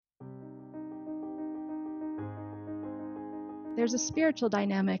There's a spiritual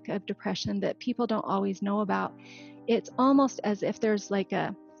dynamic of depression that people don't always know about. It's almost as if there's like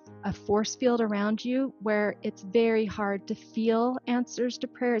a force field around you where it's very hard to feel answers to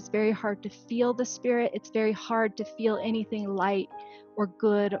prayer. It's very hard to feel the Spirit. It's very hard to feel anything light or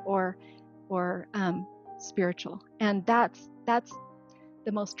good or spiritual. And that's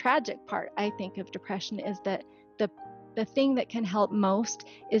the most tragic part, I think, of depression, is that the thing that can help most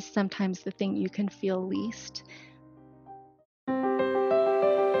is sometimes the thing you can feel least.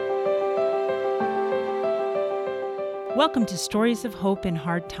 Welcome to Stories of Hope in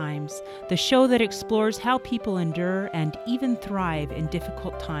Hard Times, the show that explores how people endure and even thrive in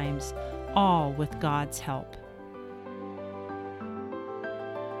difficult times, all with God's help.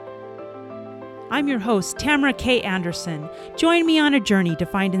 I'm your host, Tamara K. Anderson. Join me on a journey to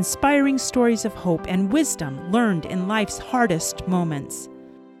find inspiring stories of hope and wisdom learned in life's hardest moments.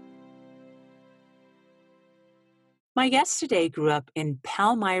 My guest today grew up in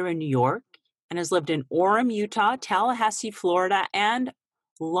Palmyra, New York, and has lived in Orem, Utah, Tallahassee, Florida, and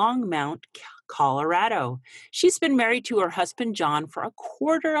Longmont, Colorado. She's been married to her husband, John, for a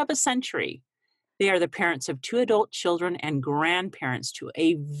quarter of a century. They are the parents of 2 adult children and grandparents to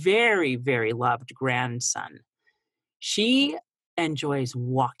a very, very loved grandson. She enjoys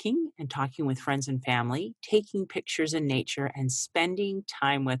walking and talking with friends and family, taking pictures in nature, and spending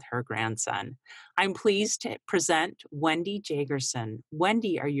time with her grandson. I'm pleased to present Wendy Jagerson.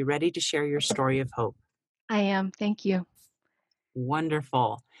 Wendy, are you ready to share your story of hope? I am. Thank you.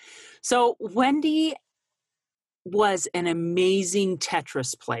 Wonderful. So Wendy was an amazing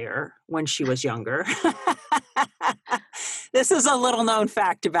Tetris player when she was younger. This is a little known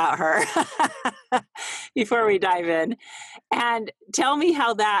fact about her before we dive in. And tell me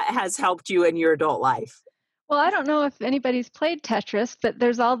how that has helped you in your adult life. Well, I don't know if anybody's played Tetris, but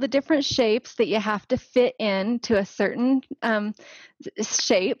there's all the different shapes that you have to fit in to a certain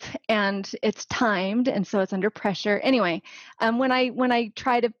shape, and it's timed, and so it's under pressure. Anyway, when I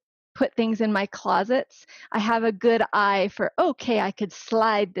try to put things in my closets, I have a good eye for, okay, I could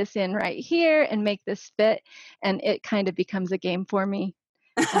slide this in right here and make this fit, and it kind of becomes a game for me.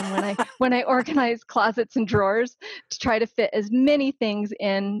 And when I organize closets and drawers to try to fit as many things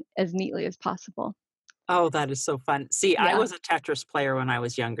in as neatly as possible. Oh, that is so fun. See, I Yeah. was a Tetris player when I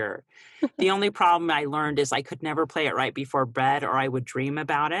was younger. The only problem I learned is I could never play it right before bed, or I would dream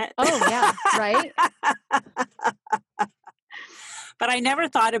about it. Oh, yeah, right? But I never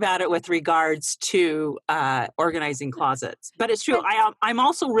thought about it with regards to organizing closets. But it's true. I'm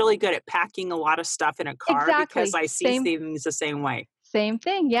also really good at packing a lot of stuff in a car because Exactly. I see things the same way. Same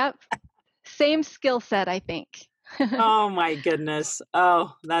thing. Yep. Same skill set, I think. Oh my goodness.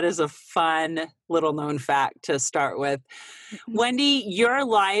 Oh, that is a fun little known fact to start with. Wendy, your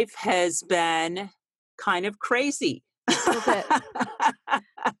life has been kind of crazy. A little bit.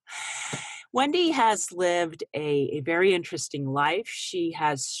 Wendy has lived a very interesting life. She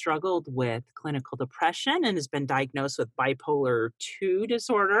has struggled with clinical depression and has been diagnosed with bipolar 2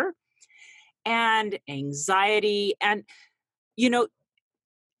 disorder and anxiety and,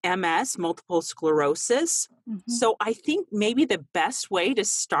 MS, multiple sclerosis. Mm-hmm. So I think maybe the best way to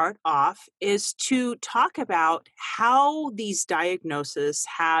start off is to talk about how these diagnoses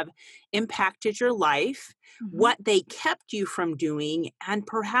have impacted your life, Mm-hmm. what they kept you from doing, and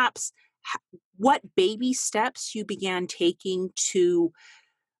perhaps what baby steps you began taking to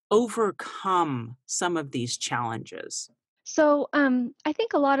overcome some of these challenges. So I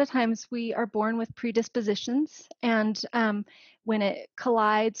think a lot of times we are born with predispositions, and when it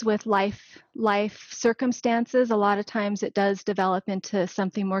collides with life circumstances, a lot of times it does develop into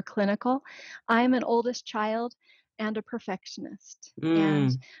something more clinical. I'm an oldest child and a perfectionist,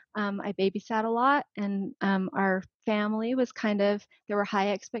 and I babysat a lot, and our family was there were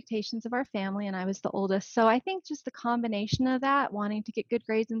high expectations of our family, and I was the oldest. So I think just the combination of that, wanting to get good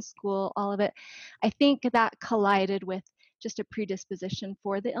grades in school, all of it, I think that collided with just a predisposition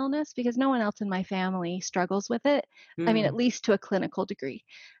for the illness, because no one else in my family struggles with it. I mean, at least to a clinical degree.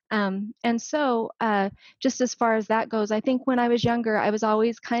 And so just as far as that goes, I think when I was younger, I was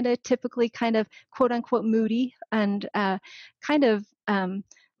always typically quote unquote moody, and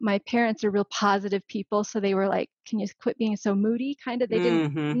my parents are real positive people. So they were like, can you quit being so moody?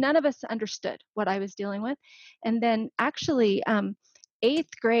 None of us understood what I was dealing with. And then actually,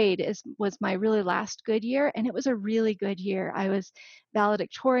 8th grade was my really last good year, and it was a really good year. I was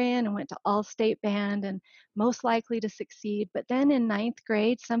valedictorian and went to all-state band and most likely to succeed. But then in 9th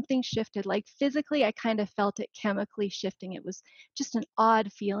grade, something shifted. Like physically, I kind of felt it chemically shifting. It was just an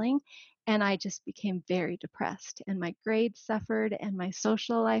odd feeling, and I just became very depressed. And my grades suffered, and my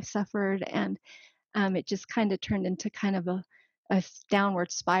social life suffered, and it just kind of turned into kind of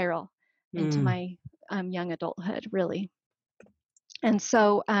downward spiral into Mm, my young adulthood, really. And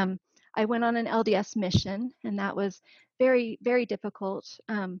so I went on an LDS mission, and that was very, very difficult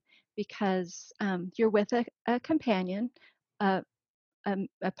because you're with a companion, a,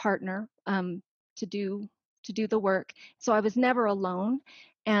 a partner to do to do the work. So I was never alone,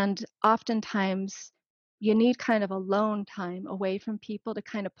 and oftentimes you need kind of alone time away from people to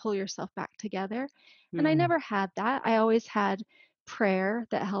kind of pull yourself back together. And I mm, never had that. I always had prayer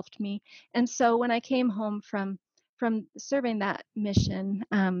that helped me. And so when I came home from serving that mission,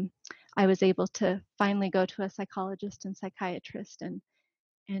 I was able to finally go to a psychologist and psychiatrist and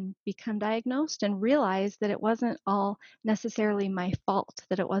become diagnosed and realize that it wasn't all necessarily my fault,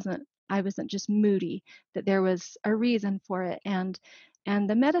 that I wasn't just moody, that there was a reason for it. And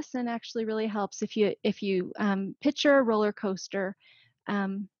the medicine actually really helps. If you picture a roller coaster,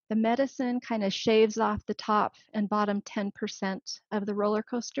 the medicine kind of shaves off the top and bottom 10% of the roller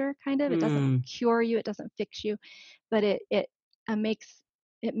coaster. Kind of, it doesn't mm, cure you, it doesn't fix you, but it uh, makes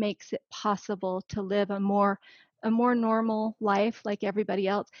makes it possible to live a more normal life like everybody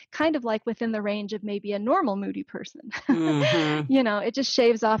else, kind of like within the range of maybe a normal moody person. mhm. It just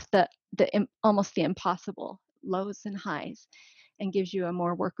shaves off almost the impossible lows and highs and gives you a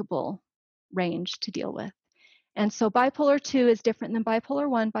more workable range to deal with. And so bipolar 2 is different than bipolar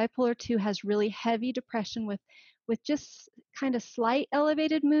 1. Bipolar 2 has really heavy depression with just kind of slight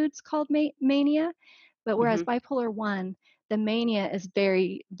elevated moods called mania, but whereas Mhm. bipolar 1, the mania is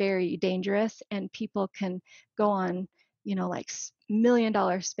very, very dangerous, and people can go on, like $1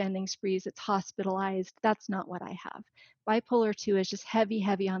 million spending sprees. It's hospitalized. That's not what I have. Bipolar 2 is just heavy,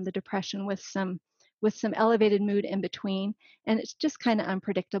 heavy on the depression with some elevated mood in between, and it's just kind of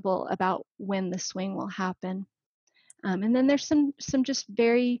unpredictable about when the swing will happen. And then there's some just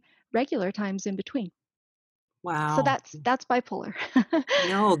very regular times in between. So Wow. that's bipolar.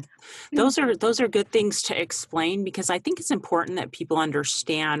 No, those are good things to explain because I think it's important that people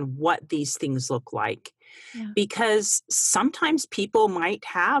understand what these things look like. Yeah. Because sometimes people might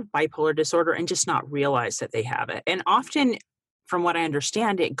have bipolar disorder and just not realize that they have it. And often, from what I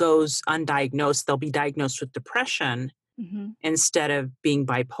understand, it goes undiagnosed. They'll be diagnosed with depression Hmm. instead of being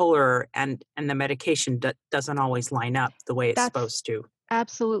bipolar, and the medication doesn't always line up the way it's That's supposed to.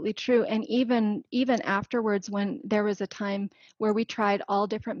 absolutely true. And even afterwards, when there was a time where we tried all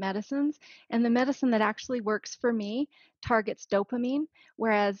different medicines, and the medicine that actually works for me targets dopamine,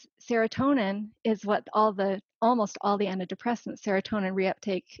 whereas serotonin is what almost all the antidepressants, serotonin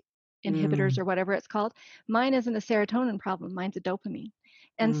reuptake inhibitors Mm, or whatever it's called. Mine isn't a serotonin problem, mine's a dopamine.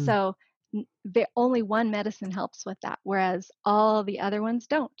 And mm. so only one medicine helps with that, whereas all the other ones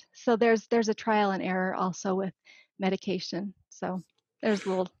don't. So there's a trial and error also with medication. So there's a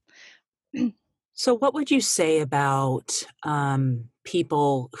little. So, what would you say about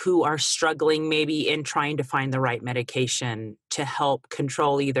people who are struggling maybe in trying to find the right medication to help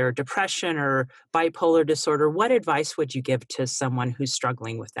control either depression or bipolar disorder? What advice would you give to someone who's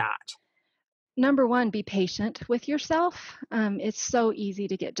struggling with that? Number one, be patient with yourself. It's so easy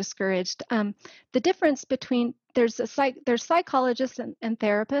to get discouraged. The difference between there's psychologists and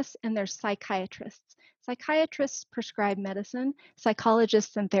therapists, and there's psychiatrists. Psychiatrists prescribe medicine.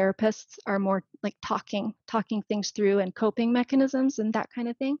 Psychologists and therapists are more like talking things through and coping mechanisms and that kind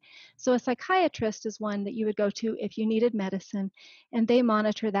of thing. So a psychiatrist is one that you would go to if you needed medicine, and they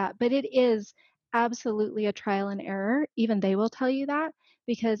monitor that. But it is absolutely a trial and error. Even they will tell you that,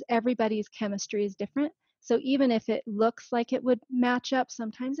 because everybody's chemistry is different. So even if it looks like it would match up,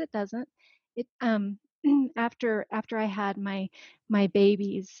 sometimes it doesn't. It after I had my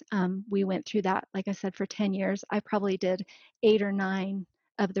babies, we went through that, like I said, for 10 years. I probably did 8 or 9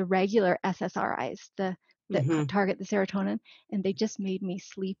 of the regular SSRIs, the that Hmm. target the serotonin, and they just made me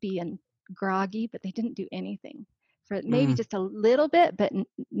sleepy and groggy, but they didn't do anything for maybe Mm. just a little bit, but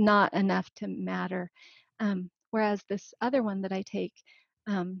not enough to matter. Whereas this other one that I take,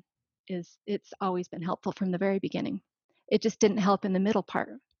 um, it's always been helpful from the very beginning. It just didn't help in the middle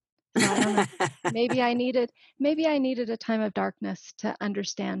part. So I don't know. Maybe I needed maybe I needed a time of darkness to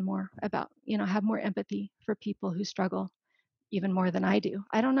understand more about, have more empathy for people who struggle even more than I do.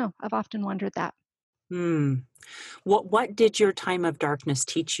 I don't know. I've often wondered that. Mm. What did your time of darkness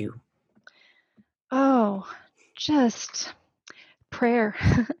teach you? Oh, just prayer.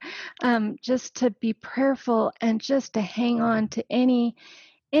 Just to be prayerful and just to hang on to any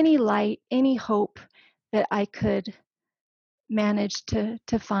light, any hope that I could manage to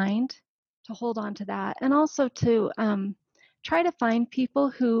find, to hold on to that, and also to try to find people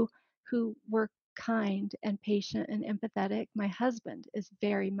who were kind and patient and empathetic. My husband is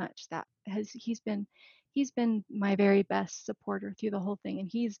very much that. He's been he's been my very best supporter through the whole thing, and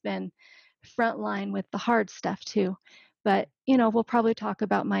he's been frontline with the hard stuff too. But, we'll probably talk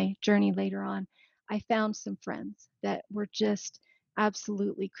about my journey later on. I found some friends that were just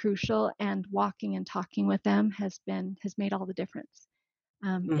absolutely crucial, and walking and talking with them has made all the difference,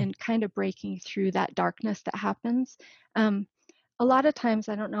 Mm, in kind of breaking through that darkness that happens. Um, a lot of times,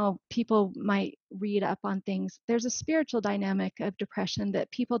 I don't know, people might read up on things. There's a spiritual dynamic of depression that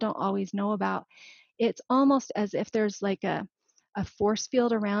people don't always know about. It's almost as if there's like a force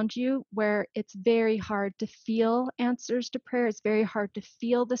field around you where it's very hard to feel answers to prayer. It's very hard to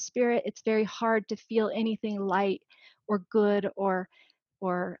feel the spirit. It's very hard to feel anything light or good or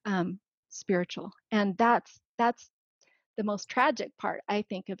spiritual. And that's the most tragic part, I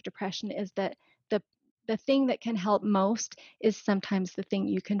think, of depression, is that the the thing that can help most is sometimes the thing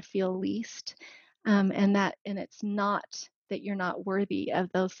you can feel least, and it's not that you're not worthy of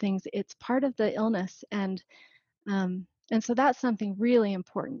those things. It's part of the illness, and so that's something really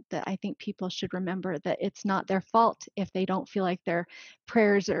important that I think people should remember, that it's not their fault if they don't feel like their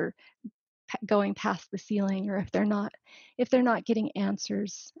prayers are going past the ceiling, or if they're not getting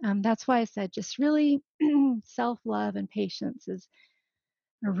answers. That's why I said just really self-love and patience is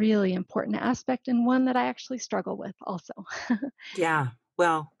a really important aspect, and one that I actually struggle with also. yeah.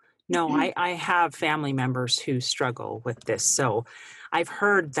 Well, no, I have family members who struggle with this. So I've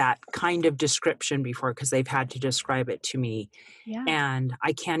heard that kind of description before because they've had to describe it to me. Yeah. And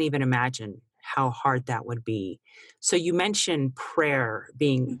I can't even imagine how hard that would be. So you mentioned prayer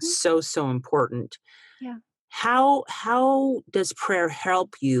being Mhm. so, so important. Yeah. How does prayer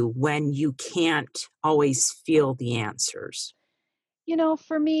help you when you can't always feel the answers?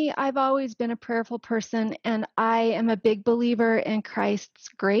 For me, I've always been a prayerful person, and I am a big believer in Christ's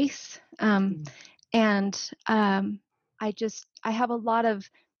grace. Mm. And I have a lot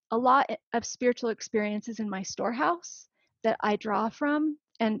of spiritual experiences in my storehouse that I draw from,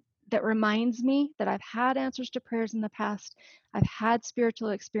 and that reminds me that I've had answers to prayers in the past. I've had spiritual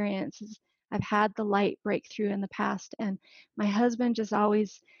experiences. I've had the light breakthrough in the past, and my husband just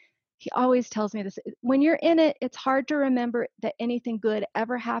always he always tells me this. When you're in it, it's hard to remember that anything good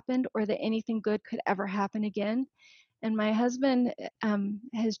ever happened, or that anything good could ever happen again. And my husband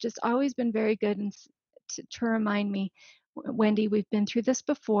has just always been very good to remind me, Wendy, we've been through this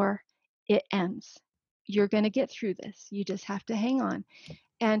before. It ends. You're going to get through this. You just have to hang on.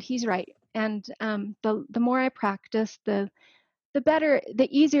 And he's right. And the more I practice, the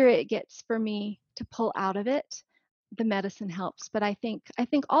easier it gets for me to pull out of it. The medicine helps, but I think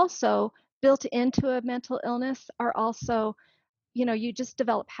also built into a mental illness are also, you just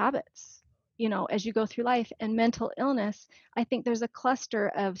develop habits, as you go through life. And mental illness, I think there's a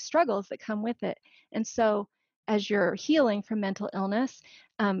cluster of struggles that come with it. And so as you're healing from mental illness,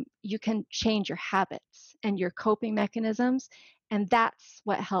 you can change your habits and your coping mechanisms, and that's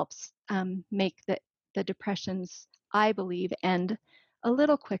what helps make the depressions, I believe, end a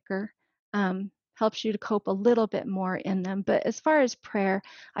little quicker. Helps you to cope a little bit more in them. But as far as prayer,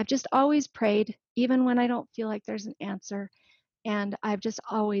 I've just always prayed, even when I don't feel like there's an answer. And I've just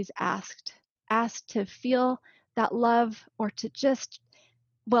always asked to feel that love, or to just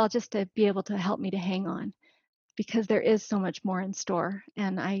to be able to help me to hang on, because there is so much more in store,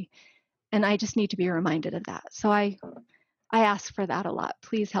 and I just need to be reminded of that. So I ask for that a lot.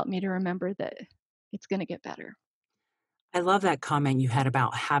 Please help me to remember that it's going to get better. I love that comment you had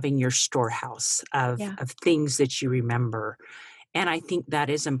about having your storehouse Yeah. of things that you remember. And I think that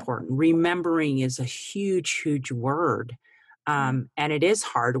is important. Remembering is a huge, huge word. Yeah. And it is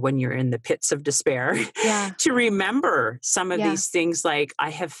hard when you're in the pits of despair Yeah. to remember some of Yeah. these things like, I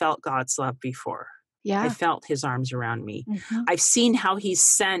have felt God's love before. I Yeah. felt his arms around me. Hmm. I've seen how he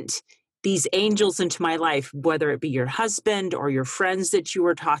sent these angels into my life, whether it be your husband or your friends that you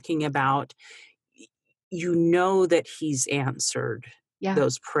were talking about. You know that he's answered Yeah.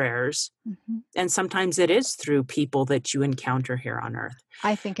 those prayers. Hmm. And sometimes it is through people that you encounter here on earth.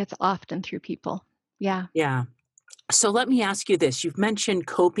 I think it's often through people. Yeah. Yeah. So let me ask you this. You've mentioned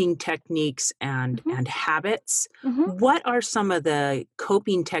coping techniques Hmm. and habits. Hmm. What are some of the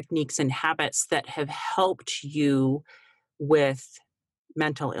coping techniques and habits that have helped you with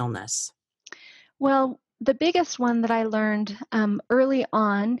mental illness? Well, the biggest one that I learned early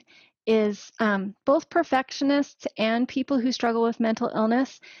on is, both perfectionists and people who struggle with mental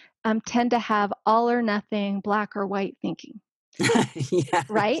illness tend to have all or nothing, black or white thinking, Yeah.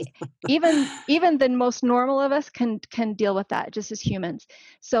 right? Even the most normal of us can deal with that just as humans.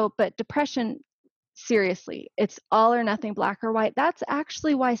 So, but depression, seriously, it's all or nothing, black or white. That's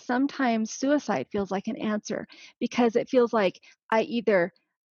actually why sometimes suicide feels like an answer, because it feels like I either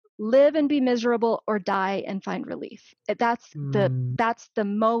live and be miserable or die and find relief. Mm. That's the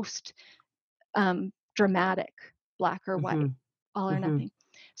most dramatic, black or white, Mhm. all or Mhm. nothing.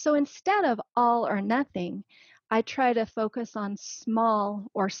 So instead of all or nothing, I try to focus on small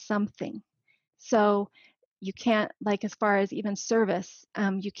or something. So you can't, like, as far as even service,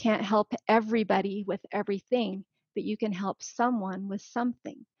 you can't help everybody with everything, but you can help someone with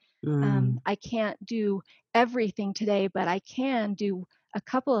something. Mm. I can't do everything today, but I can do a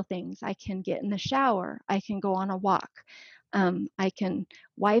couple of things. I can get in the shower. I can go on a walk. I can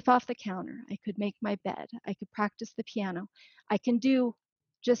wipe off the counter. I could make my bed. I could practice the piano. I can do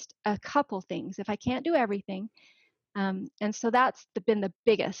just a couple things if I can't do everything. And so that's been the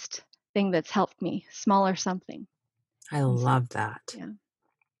biggest thing that's helped me, smaller something. I And so, love that. yeah.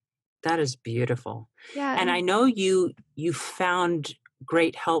 That is beautiful. Yeah. And I And know you found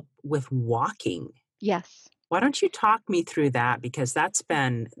great help with walking. yes. Why don't you talk me through that? Because that's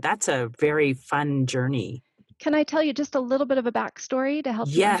a very fun journey. Can I tell you just a little bit of a backstory to help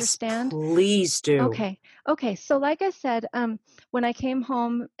you Yes, understand? please do. Okay. Okay. So, like I said, when I came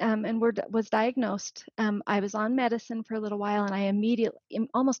home and was diagnosed, I was on medicine for a little while, and I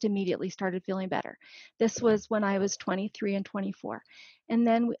almost immediately started feeling better. This was when I was 23 and 24, and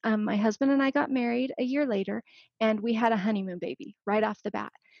then my husband and I got married a year later, and we had a honeymoon baby right off the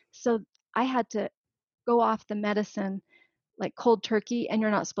bat. So I had to go off the medicine like cold turkey, and you're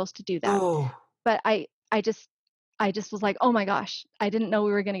not supposed to do that. Oh. But I just was like, "Oh my gosh, I didn't know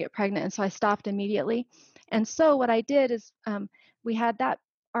we were gonna get pregnant," and so I stopped immediately. And so what I did is, we had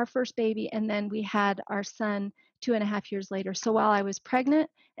our first baby, and then we had our son 2.5 years later. So while I was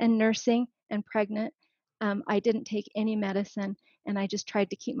pregnant and nursing and pregnant, I didn't take any medicine, and I just tried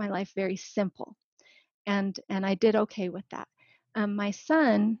to keep my life very simple, and I did okay with that. My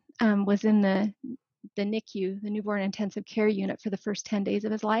son, was in the NICU, the newborn intensive care unit, for the first 10 days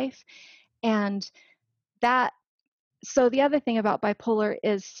of his life, and that so the other thing about bipolar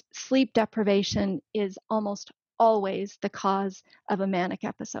is sleep deprivation is almost always the cause of a manic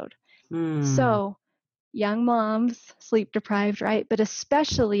episode. Mm. So young moms, sleep deprived, right? But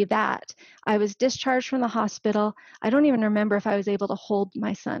especially that. I was discharged from the hospital. I don't even remember if I was able to hold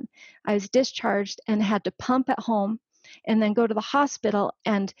my son. I was discharged and had to pump at home and then go to the hospital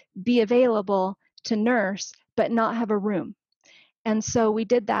and be available to nurse, but not have a room. And so we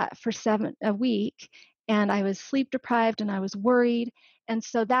did that for a week, and I was sleep deprived and I was worried. And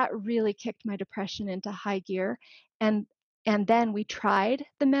so that really kicked my depression into high gear. And and then we tried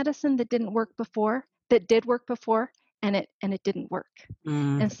the medicine that did work before, and it didn't work.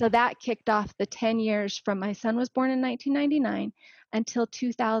 Mm. And so that kicked off the 10 years from my son was born in 1999 until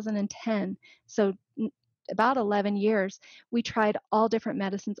 2010. So about 11 years, we tried all different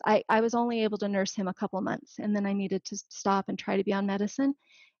medicines. I was only able to nurse him a couple months, and then I needed to stop and try to be on medicine.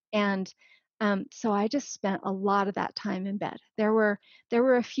 And so I just spent a lot of that time in bed. There were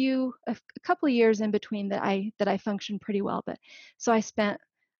a couple of years in between that I functioned pretty well, but so I spent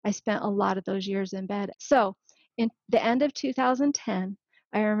a lot of those years in bed. So in the end of 2010,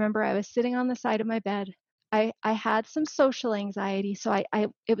 I remember I was sitting on the side of my bed. I had some social anxiety, so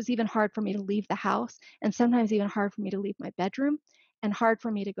it was even hard for me to leave the house, and sometimes even hard for me to leave my bedroom, and hard for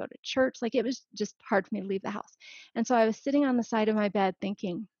me to go to church. Like, it was just hard for me to leave the house. And so I was sitting on the side of my bed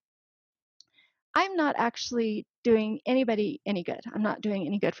thinking, I'm not actually doing anybody any good. I'm not doing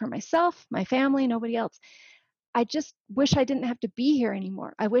any good for myself, my family, nobody else. I just wish I didn't have to be here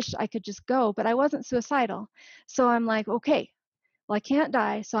anymore. I wish I could just go, but I wasn't suicidal. So I'm like, okay, well, I can't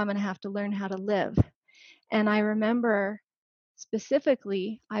die, so I'm going to have to learn how to live. And I remember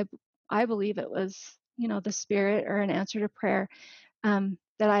specifically, I believe it was, the spirit or an answer to prayer,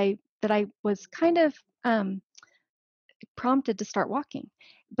 that I was kind of prompted to start walking,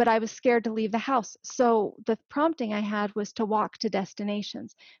 but I was scared to leave the house. So the prompting I had was to walk to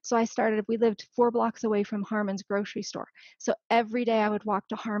destinations. So we lived 4 blocks away from Harmon's grocery store. So every day I would walk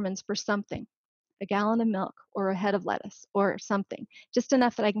to Harmon's for something, a gallon of milk or a head of lettuce or something, just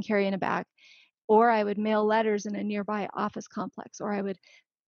enough that I can carry in a bag. Or I would mail letters in a nearby office complex, or I would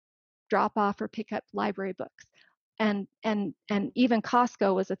drop off or pick up library books. And even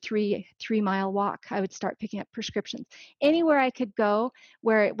Costco was a three mile walk. I would start picking up prescriptions. Anywhere I could go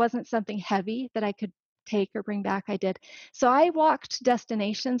where it wasn't something heavy that I could take or bring back, I did. So I walked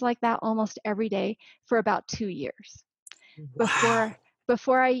destinations like that almost every day for about 2 years before Wow.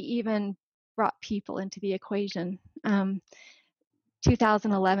 before I even brought people into the equation.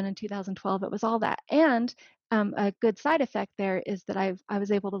 2011 and 2012, it was all that. And a good side effect there is that I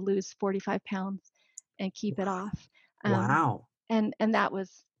was able to lose 45 pounds and keep it off. Um, Wow. and that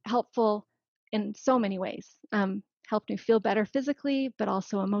was helpful in so many ways. helped me feel better physically, but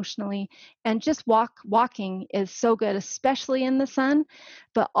also emotionally. And just walking is so good, especially in the sun,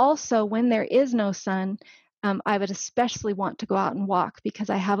 but also when there is no sun. I would especially want to go out and walk because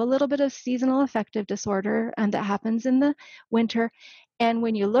I have a little bit of seasonal affective disorder, and that happens in the winter. And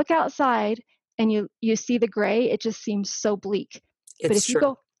when you look outside and you see the gray, it just seems so bleak. But It's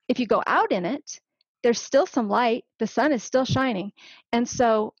true. if you go out in it, there's still some light. The sun is still shining. And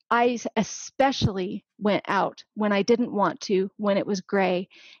so I especially went out when I didn't want to, when it was gray.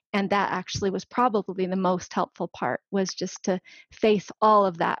 And that actually was probably the most helpful part, was just to face all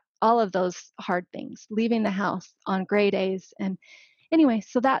of that, all of those hard things, leaving the house on gray days. And anyway,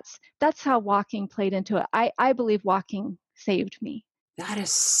 so that's how walking played into it. I believe walking saved me. That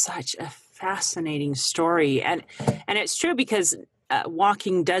is such a fascinating story, and it's true because,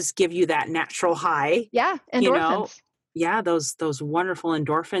 walking does give you that natural high, Yeah, you know? endorphins. Yeah, those wonderful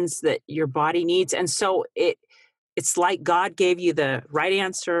endorphins that your body needs, and so it's like God gave you the right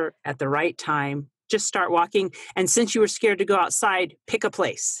answer at the right time. Just start walking, and since you were scared to go outside, pick a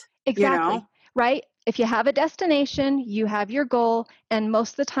place, you know? Exactly, right? If you have a destination, you have your goal, and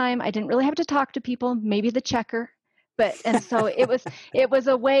most of the time I didn't really have to talk to people, maybe the checker, but and so it was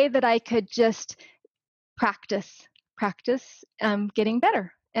a way that I could just practice getting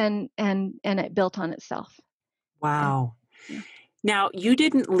better, and it built on itself. And Wow. yeah. Now, you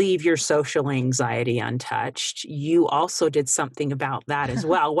didn't leave your social anxiety untouched. You also did something about that as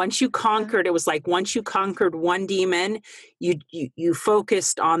well. Once you Yeah. conquered, it was like once you conquered one demon, you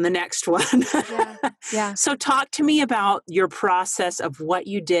focused on the next one. Yeah. Yeah. So talk to me about your process of what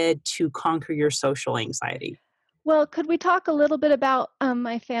you did to conquer your social anxiety. Well, could we talk a little bit about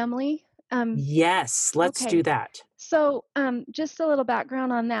my family? Yes, let's do Okay. that. So, just a little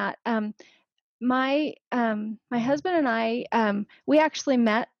background on that. My husband and I, we actually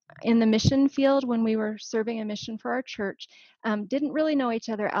met in the mission field when we were serving a mission for our church. Didn't really know each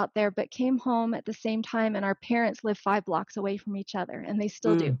other out there, but came home at the same time, and our parents live 5 blocks away from each other, and they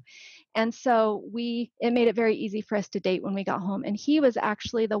still do. Mm, And so it made it very easy for us to date when we got home. And he was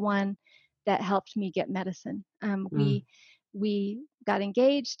actually the one that helped me get medicine. mm, We got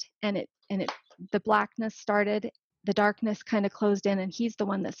engaged, and the blackness started, the darkness kind of closed in, and he's the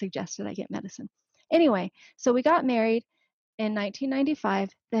one that suggested I get medicine. Anyway, so we got married in 1995.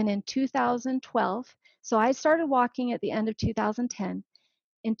 Then in 2012, so I started walking at the end of 2010.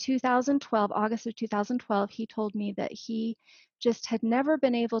 In 2012, August of 2012, he told me that he just had never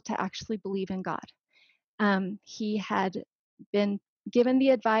been able to actually believe in God. He had been given the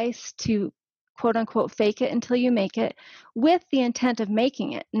advice to quote unquote fake it until you make it, with the intent of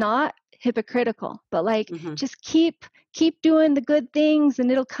making it, not hypocritical, but like mhm. just keep doing the good things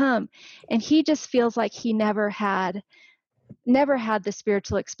and it'll come. And he just feels like he never had the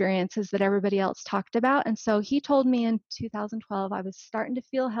spiritual experiences that everybody else talked about. And so he told me in 2012 I was starting to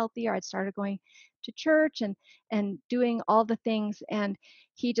feel healthier. I'd started going to church and doing all the things. And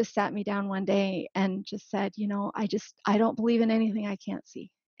he just sat me down one day and just said, I don't believe in anything I can't see.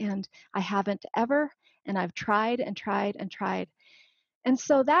 And I haven't ever. And I've tried and tried and tried. And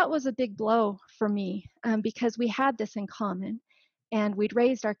so that was a big blow for me, because we had this in common, and we'd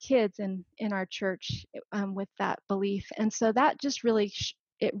raised our kids in our church, with that belief. And so that just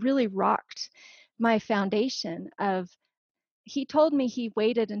it really rocked my foundation of. He told me he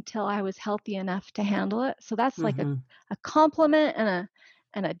waited until I was healthy enough to handle it. So that's like Mhm. a compliment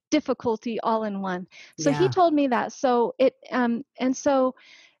and a difficulty all in one. So he Yeah. told me that. So it and so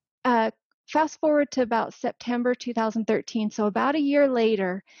uh, fast forward to about September 2013. So about a year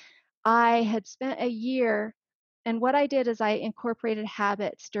later, I had spent a year, and what I did is I incorporated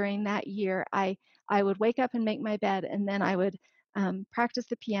habits during that year. I would wake up and make my bed, and then I would practice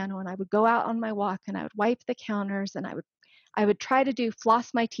the piano, and I would go out on my walk, and I would wipe the counters, and I would try to do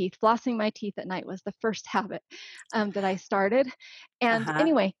floss my teeth. Flossing my teeth at night was the first habit that I started. And Uh-huh.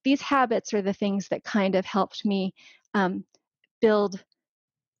 anyway, these habits are the things that kind of helped me um, build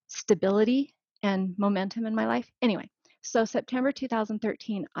stability and momentum in my life. Anyway, so September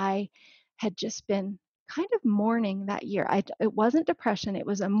 2013, I had just been kind of mourning that year. It wasn't depression, it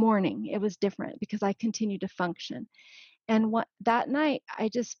was a mourning. It was different because I continued to function. And that night I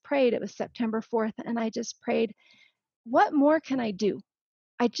just prayed. It was September 4th, and I just prayed, what more can I do?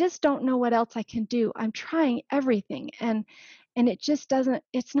 I just don't know what else I can do. I'm trying everything, and it just doesn't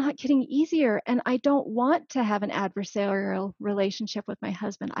it's not getting easier, and I don't want to have an adversarial relationship with my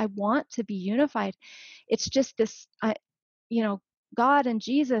husband. I want to be unified. It's just this you know God and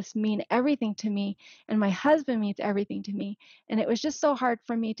Jesus mean everything to me, and my husband means everything to me, and it was just so hard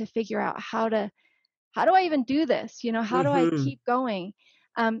for me to figure out how do I even do this? How do I Mhm. keep going?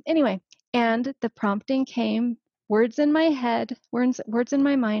 Anyway, and the prompting came words in my head, words in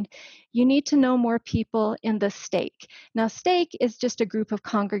my mind. You need to know more people in the stake. Now, stake is just a group of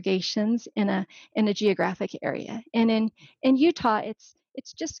congregations in a geographic area, and in Utah,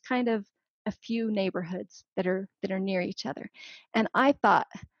 it's just kind of a few neighborhoods that are near each other. And I thought,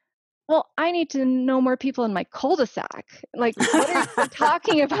 well, I need to know more people in my cul-de-sac. Like, what are you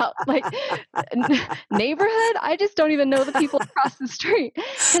talking about? Like, neighborhood? I just don't even know the people across the street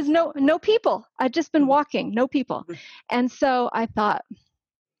because no people. I'd just been walking, no people. And so I thought,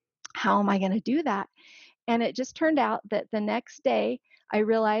 how am I going to do that? And it just turned out that the next day, I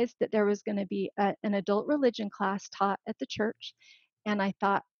realized that there was going to be an adult religion class taught at the church. And I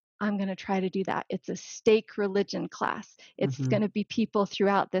thought, I'm going to try to do that. It's a stake religion class. It's going Mhm. to be people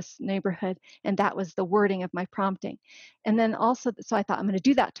throughout this neighborhood. And that was the wording of my prompting. And then also, so I thought, I'm going to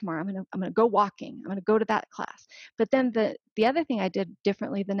do that tomorrow. I'm going to go walking. I'm going to go to that class. But then the other thing I did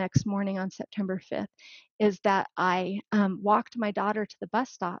differently the next morning on September 5th is that I walked my daughter to the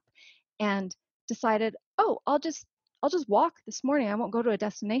bus stop and decided, oh, I'll just walk this morning. I won't go to a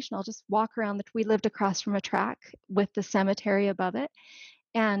destination. I'll just walk around we lived across from a track with the cemetery above it.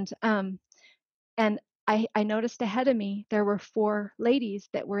 And I noticed ahead of me there were four ladies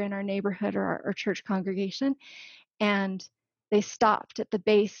that were in our neighborhood or our church congregation, and they stopped at the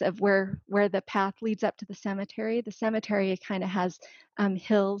base of where the path leads up to the cemetery. The cemetery kind of has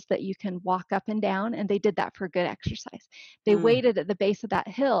hills that you can walk up and down, and they did that for good exercise. They Mm. waited at the base of that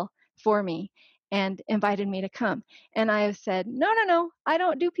hill for me and invited me to come. And I said, no, no, no, I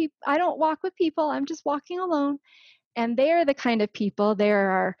don't walk with people. I'm just walking alone. And they're the kind of people. There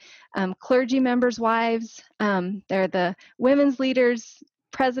are clergy members' wives. They're the women's leaders,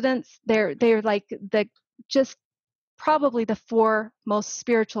 presidents. They're like the just probably the four most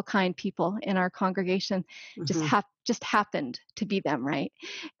spiritual kind people in our congregation. Mhm. Just happened to be them, right?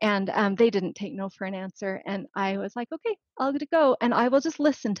 And they didn't take no for an answer. And I was like, okay, I'll get to go, and I will just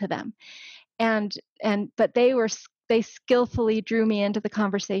listen to them. But they skillfully drew me into the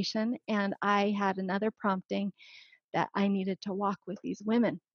conversation, and I had another prompting that I needed to walk with these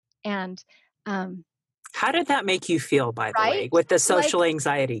women. And um, How did that make you feel, by the way, right, with the like, social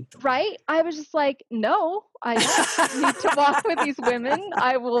anxiety? right, I was just like, no, I don't need to walk with these women.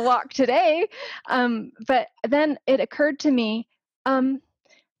 I will walk today. But then it occurred to me, um,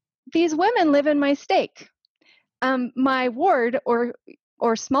 these women live in my stake. My ward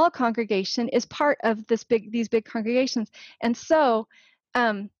or small congregation is part of these big congregations, and so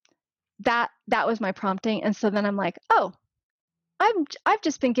um, that was my prompting. And so then I'm like, oh, I've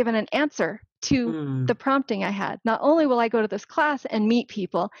just been given an answer to Mm. the prompting I had. Not only will I go to this class and meet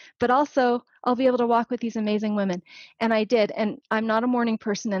people, but also I'll be able to walk with these amazing women. And I did. And I'm not a morning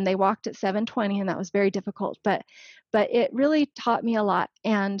person, and they walked at 7:20, and that was very difficult. But it really taught me a lot.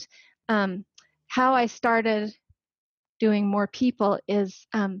 And how I started doing more people is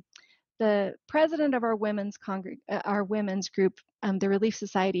the president of our women's group, the Relief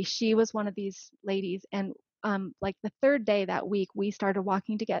Society. She was one of these ladies, and like the third day that week, we started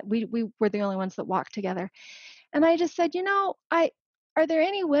walking together. We were the only ones that walked together, and I just said, I are there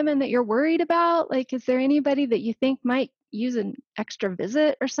any women that you're worried about? Like, is there anybody that you think might use an extra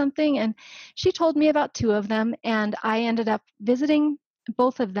visit or something? And she told me about two of them, and I ended up visiting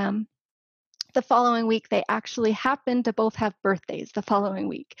both of them the following week. They actually happened to both have birthdays the following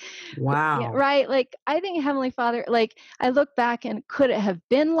week. Yeah, Wow. right. Like, I think Heavenly Father, like, I look back and could it have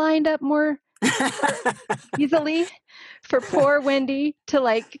been lined up more easily for poor Wendy to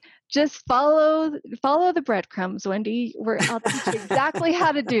like just follow the breadcrumbs, Wendy. I'll teach you exactly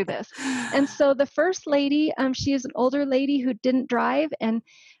how to do this. And so the first lady, she is an older lady who didn't drive, and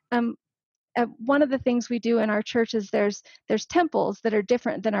um, one of the things we do in our church is there's temples that are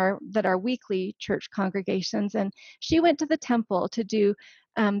different than our weekly church congregations, and she went to the temple to do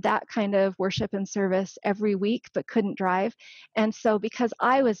that kind of worship and service every week, but couldn't drive. And so because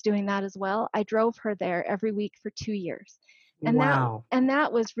I was doing that as well, I drove her there every week for 2 years. Wow. And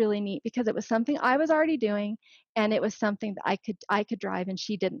that was really neat because it was something I was already doing, and it was something that I could drive and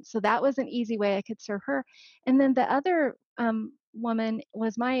she didn't. So that was an easy way I could serve her. And then the other woman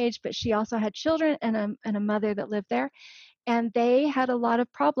was my age, but she also had children and a mother that lived there. And they had a lot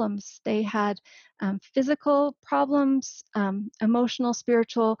of problems. They had physical problems, emotional,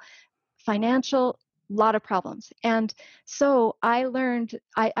 spiritual, financial, lot of problems. And so I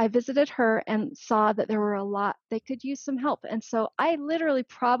visited her and saw that there were a lot, they could use some help. And so I literally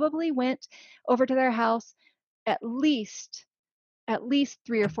probably went over to their house at least at least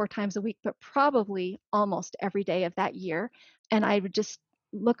 3 or 4 times a week, but probably almost every day of that year. And I would just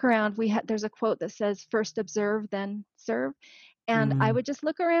look around. There's a quote that says, "First observe, then serve." And I Mm. would just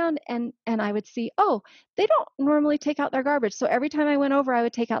look around and I would see, oh, they don't normally take out their garbage. So every time I went over, I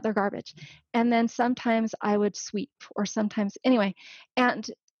would take out their garbage. And then sometimes I would sweep, or sometimes anyway. And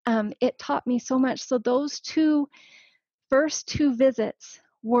it taught me so much. So those first two visits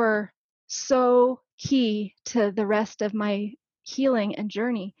were so key to the rest of my healing and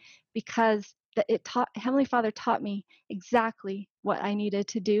journey, because Heavenly Father taught me exactly what I needed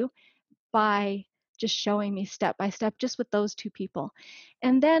to do by just showing me step by step, just with those two people.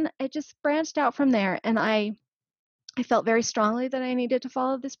 And then it just branched out from there. And I felt very strongly that I needed to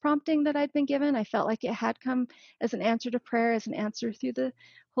follow this prompting that I'd been given. I felt like it had come as an answer to prayer, as an answer through the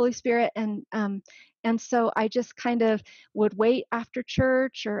Holy Spirit. And so I just kind of would wait after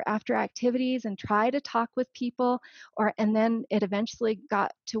church or after activities and try to talk with people, and then it eventually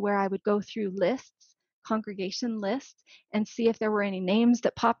got to where I would go through lists, congregation lists, and see if there were any names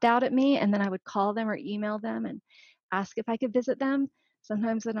that popped out at me, and then I would call them or email them and ask if I could visit them.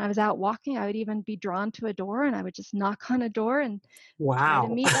 Sometimes when I was out walking, I would even be drawn to a door, and I would just knock on a door and try to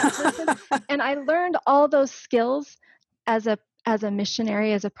Wow. meet that person. And I learned all those skills as a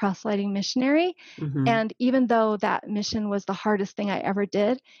missionary, as a proselyting missionary. Hmm. And even though that mission was the hardest thing I ever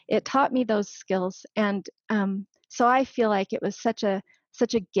did, it taught me those skills. And so I feel like it was such a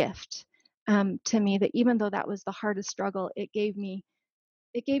gift to me, that even though that was the hardest struggle, it gave me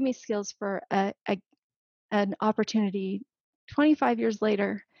skills for an opportunity 25 years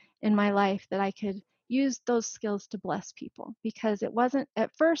later in my life, that I could use those skills to bless people. Because it wasn't,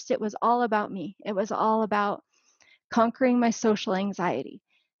 at first, it was all about me. It was all about conquering my social anxiety.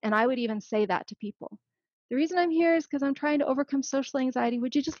 And I would even say that to people. The reason I'm here is because I'm trying to overcome social anxiety.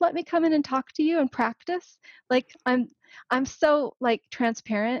 Would you just let me come in and talk to you and practice? Like, I'm so like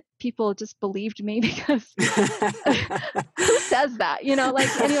transparent. People just believed me because who says that?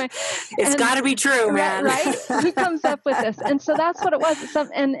 Like, anyway. It's And got to be true, right, man. right, who comes up with this? And so that's what it was.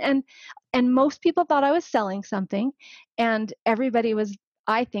 And most people thought I was selling something, and everybody was,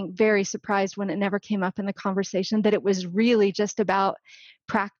 I think, very surprised when it never came up in the conversation, that it was really just about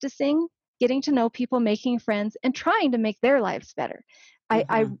practicing, getting to know people, making friends, and trying to make their lives better. I,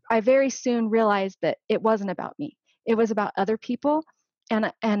 I, Hmm. I very soon realized that it wasn't about me. It was about other people.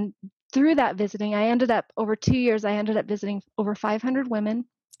 And through that visiting, over 2 years, I ended up visiting over 500 women,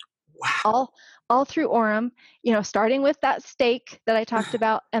 Wow. all through Orem, starting with that stake that I talked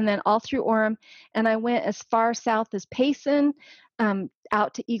about, and then all through Orem. And I went as far south as Payson,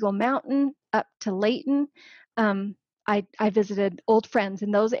 out to Eagle Mountain, up to Layton. I visited old friends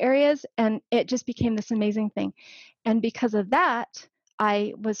in those areas, and it just became this amazing thing. And because of that,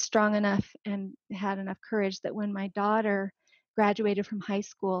 I was strong enough and had enough courage that when my daughter graduated from high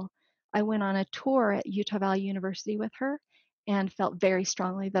school, I went on a tour at Utah Valley University with her, and felt very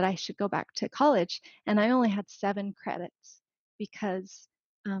strongly that I should go back to college. And I only had 7 credits because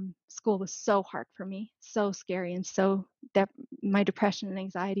school was so hard for me, so scary, and my depression and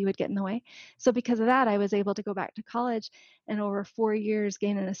anxiety would get in the way. So because of that, I was able to go back to college and over 4 years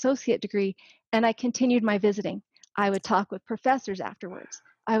gain an associate degree. And I continued my visiting. I would talk with professors afterwards.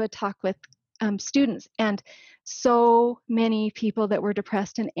 I would talk with students, and so many people that were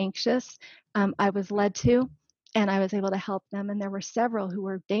depressed and anxious, I was led to, and I was able to help them. And there were several who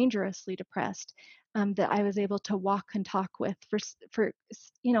were dangerously depressed, that I was able to walk and talk with for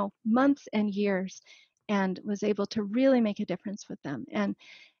months and years, and was able to really make a difference with them.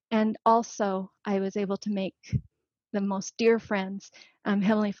 And also, I was able to make the most dear friends.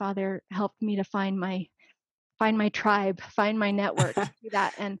 Heavenly Father helped me to find my tribe, find my network through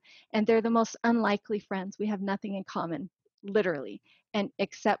that. And they're the most unlikely friends. We have nothing in common, literally, and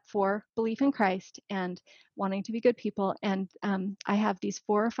except for belief in Christ and wanting to be good people. And I have these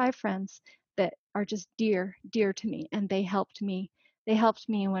 4 or 5 friends that are just dear, dear to me, and they helped me. They helped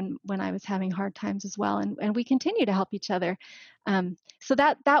me when I was having hard times as well, and we continue to help each other. So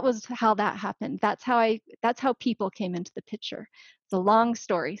that was how that happened. That's how people came into the picture. It's a long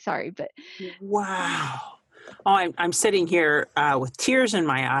story, sorry, but Wow. Oh, I'm sitting here with tears in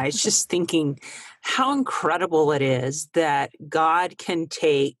my eyes, just thinking how incredible it is that God can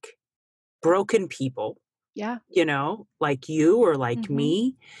take broken people, yeah. like you or like Mhm.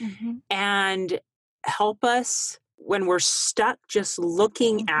 me, Mhm. and help us when we're stuck just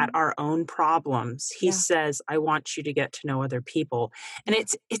looking at Mhm. our own problems. He Yeah. says, I want you to get to know other people. And Yeah.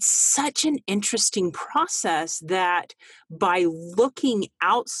 it's such an interesting process that by looking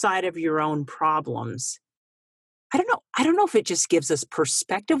outside of your own problems, I don't know if it just gives us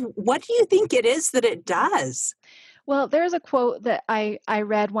perspective. What do you think it is that it does? Well, there's a quote that I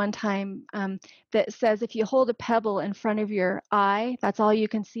read one time that says, if you hold a pebble in front of your eye, that's all you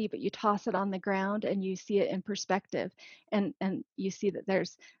can see, but you toss it on the ground and you see it in perspective. And you see that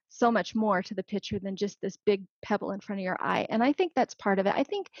there's so much more to the picture than just this big pebble in front of your eye. And I think that's part of it. I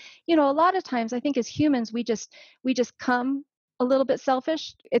think, a lot of times I think as humans we just come a little bit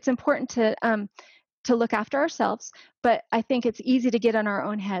selfish. It's important to look after ourselves, but I think it's easy to get in our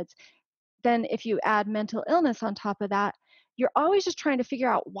own heads. Then if you add mental illness on top of that, you're always just trying to figure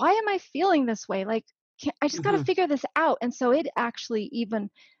out, why am I feeling this way? Like, I just got to Hmm. figure this out. And so it actually even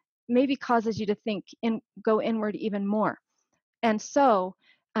maybe causes you to think and go inward even more. And so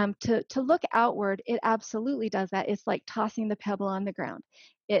to look outward, it absolutely does that. It's like tossing the pebble on the ground.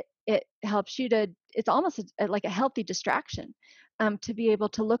 It helps you to. It's almost like a healthy distraction, to be able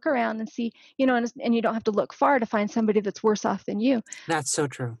to look around and see, and you don't have to look far to find somebody that's worse off than you, That's so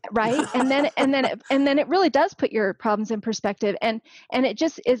true. right? And then it really does put your problems in perspective, and it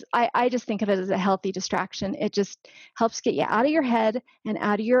just is. I just think of it as a healthy distraction. It just helps get you out of your head and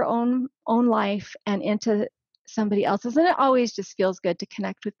out of your own life and into somebody else's. And it always just feels good to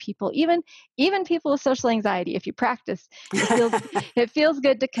connect with people, even people with social anxiety. If you practice, it feels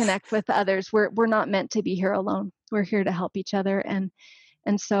good to connect with others. We're not meant to be here alone. We're here to help each other. And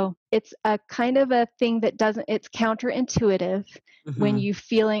so it's a kind of a thing that doesn't, it's counterintuitive when Hmm. you're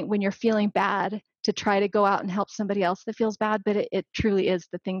feeling bad, to try to go out and help somebody else that feels bad, but it truly is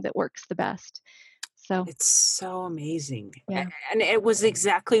the thing that works the best. So It's so amazing. yeah. And it was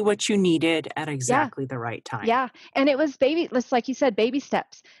exactly what you needed at Yeah. exactly the right time. Yeah. And it was just like you said, baby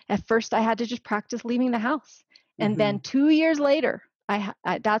steps. At first I had to just practice leaving the house. And then Hmm. 2 years later,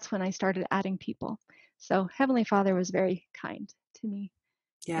 that's when I started adding people. So Heavenly Father was very kind to me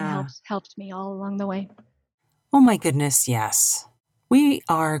and Yeah. helped me all along the way. Oh my goodness, yes. We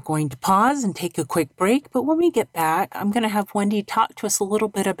are going to pause and take a quick break, but when we get back, I'm going to have Wendy talk to us a little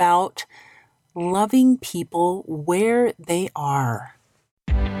bit about loving people where they are.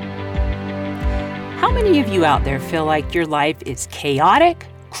 How many of you out there feel like your life is chaotic,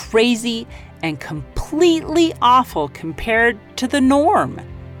 crazy, and completely awful compared to the norm?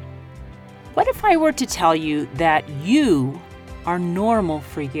 What if I were to tell you that you are normal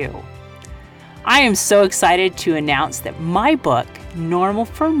for you? I am so excited to announce that my book, Normal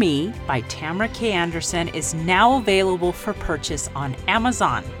for Me by Tamara K. Anderson, is now available for purchase on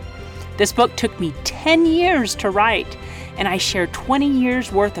Amazon. This book took me 10 years to write, and I share 20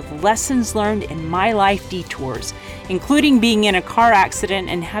 years worth of lessons learned in my life detours, including being in a car accident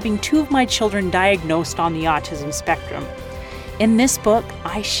and having 2 of my children diagnosed on the autism spectrum. In this book,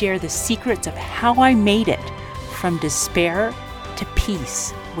 I share the secrets of how I made it from despair to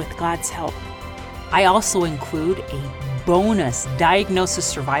peace with God's help. I also include a bonus diagnosis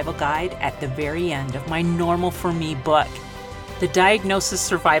survival guide at the very end of my Normal for Me book. The Diagnosis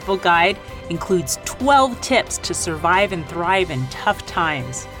Survival Guide includes 12 tips to survive and thrive in tough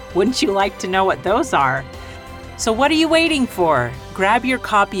times. Wouldn't you like to know what those are? So what are you waiting for? Grab your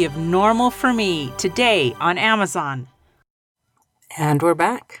copy of Normal for Me today on Amazon. And we're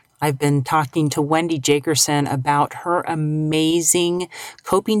back. I've been talking to Wendy Jagerson about her amazing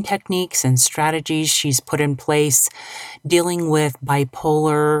coping techniques and strategies she's put in place dealing with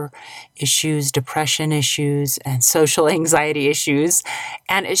bipolar issues, depression issues, and social anxiety issues.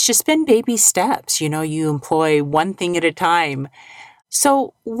 And it's just been baby steps. You employ one thing at a time.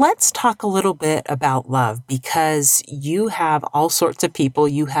 So let's talk a little bit about love, because you have all sorts of people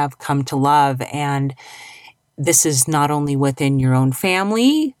you have come to love, and this is not only within your own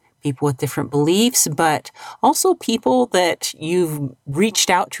family, people with different beliefs, but also people that you've reached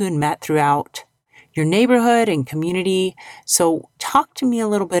out to and met throughout your neighborhood and community. So talk to me a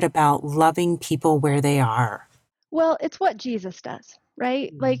little bit about loving people where they are. Well, it's what Jesus does,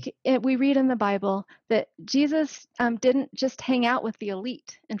 right? Mm. Like we read in the Bible that Jesus didn't just hang out with the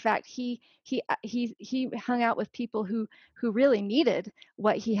elite. In fact, he hung out with people who really needed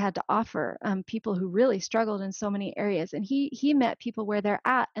what he had to offer. People who really struggled in so many areas, and he met people where they're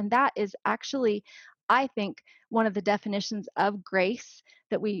at, and that is actually, I think, one of the definitions of grace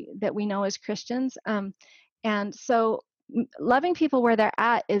that we know as Christians. And so loving people where they're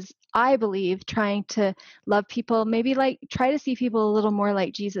at is, I believe, trying to love people, maybe like try to see people a little more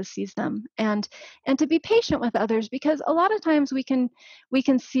like Jesus sees them, and to be patient with others, because a lot of times we can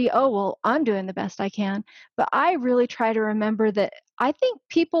see, oh well, I'm doing the best I can, but I really try to remember that I think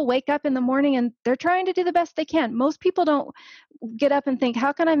people wake up in the morning and they're trying to do the best they can. Most people don't get up and think,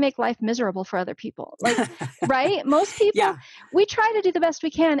 how can I make life miserable for other people? Like, right? Most people, Yeah. we try to do the best we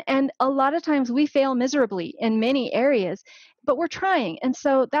can, and a lot of times we fail miserably in many areas, but we're trying. And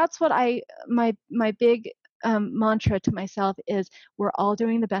so that's what my big mantra to myself is we're all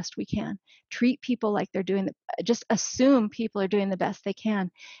doing the best we can. Treat people like they're doing just assume people are doing the best they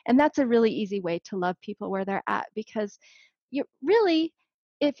can. And that's a really easy way to love people where they're at, because you really,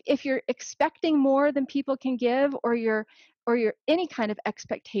 if you're expecting more than people can give, or you're any kind of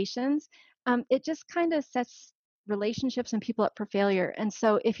expectations, it just kind of sets relationships and people up for failure. And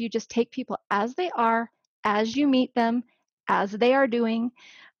so if you just take people as they are, as you meet them, as they are doing,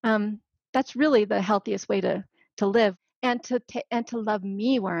 um, that's really the healthiest way to live, and to love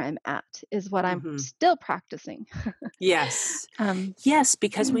me where I'm at is what I'm Mhm. still practicing. Yes. um, Yes,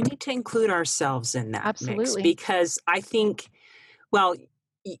 because we need to include ourselves in that mix Absolutely. because I think, well,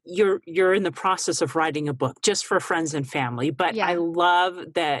 you're in the process of writing a book just for friends and family, but I Yeah.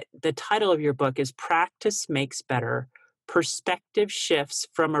 love that the title of your book is Practice Makes Better: Perspective Shifts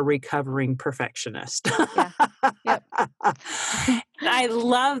from a Recovering Perfectionist. Yeah. Yep. I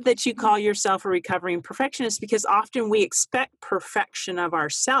love that you call yourself a recovering perfectionist because often we expect perfection of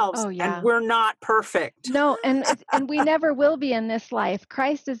ourselves Oh and yeah. we're not perfect. No, and we never will be in this life.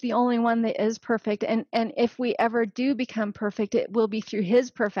 Christ is the only one that is perfect, and if we ever do become perfect, it will be through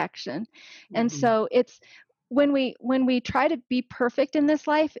his perfection. And Mhm, so it's when we try to be perfect in this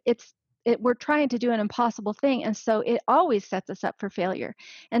life, we're trying to do an impossible thing, and so it always sets us up for failure.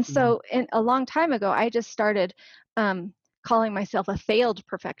 And yeah. so a long time ago, I just started um calling myself a failed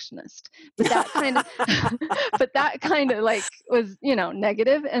perfectionist. But that kind of but that kind of like was,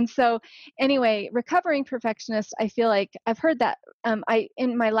 negative. And so anyway, recovering perfectionist, I feel like I've heard that. I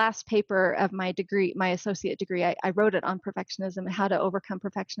in my last paper of my degree, my associate degree, I wrote it on perfectionism and how to overcome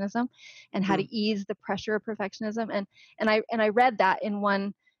perfectionism, and how Mhm. to ease the pressure of perfectionism. And I read that in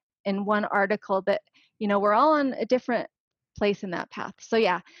one article that we're all on a different place in that path. So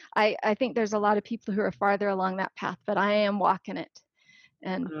yeah, I think there's a lot of people who are farther along that path, but I am walking it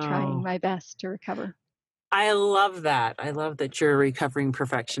and trying Oh, my best to recover. I love that. I love that you're a recovering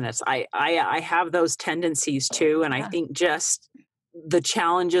perfectionist. I have those tendencies too, and I Yeah, think just the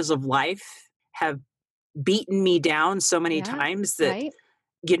challenges of life have beaten me down so many yeah, times that right,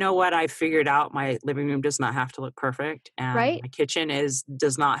 you know what? I figured out my living room does not have to look perfect, and right, my kitchen is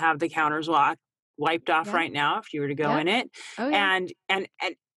does not have the counters wiped off yeah, right now if you were to go yep, in it. oh yeah,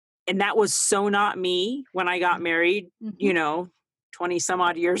 And that was so not me when I got married, hmm, 20 some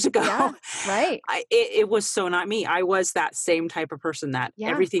odd years ago. yeah, right, It was so not me. I was that same type of person that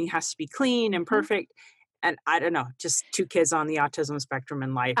yeah, everything has to be clean and hmm, perfect. And I don't know, just two kids on the autism spectrum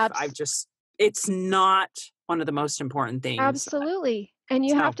in life. abs- It's not one of the most important things. absolutely. And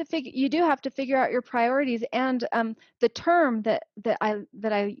So, you do have to figure out your priorities. And the term that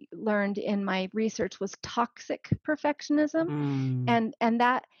I learned in my research was toxic perfectionism. mm,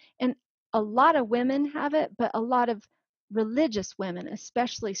 And a lot of women have it, but a lot of religious women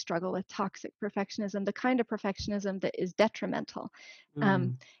especially struggle with toxic perfectionism, the kind of perfectionism that is detrimental.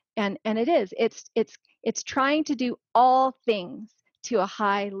 um, mm, and it's trying to do all things to a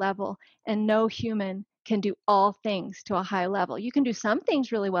high level, and no human can do all things to a high level. You can do some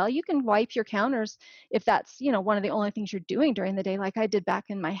things really well. You can wipe your counters if that's one of the only things you're doing during the day, like I did back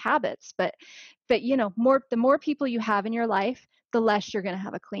in my habits. But the more people you have in your life, the less you're going to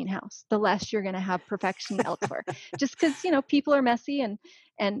have a clean house, the less you're going to have perfection elsewhere, just because people are messy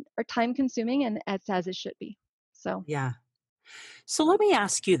and are time consuming, and as it should be. So yeah. So let me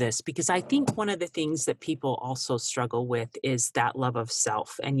ask you this because I think one of the things that people also struggle with is that love of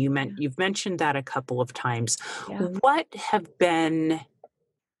self. And yeah, you've mentioned that a couple of times. yeah. What have been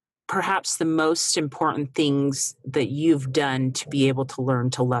perhaps the most important things that you've done to be able to learn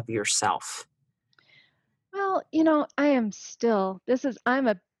to love yourself? Well, I am still, I'm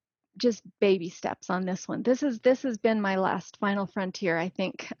a just baby steps on this one. This has been my last final frontier, I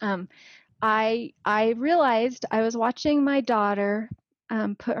think. I realized I was watching my daughter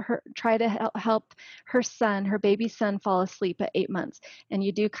try to help her baby son, fall asleep at 8 months. And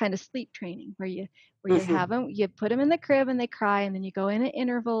you do kind of sleep training where you Mhm, have them, you put them in the crib and they cry, and then you go in at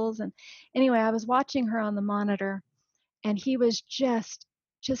intervals. And anyway, I was watching her on the monitor, and he was just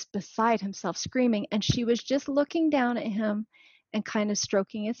beside himself screaming, and she was just looking down at him and kind of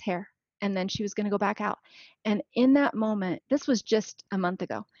stroking his hair, and then she was going to go back out. And in that moment, this was just a month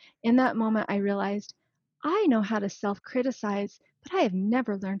ago, in that moment I realized I know how to self-criticize, but I have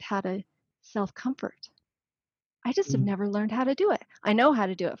never learned how to self-comfort. I just have mm, never learned how to do it. I know how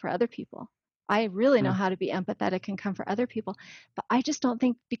to do it for other people. I really know mm, how to be empathetic and comfort other people. But I just don't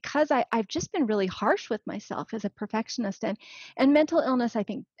think, because I've just been really harsh with myself as a perfectionist, and mental illness, I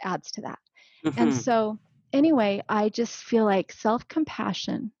think, adds to that. And mhm. so anyway, I just feel like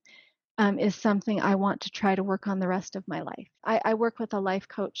self-compassion is something I want to try to work on the rest of my life. I work with a life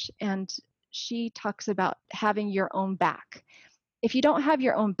coach, and she talks about having your own back. If you don't have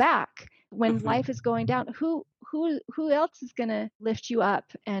your own back when Mhm. life is going down, who else is going to lift you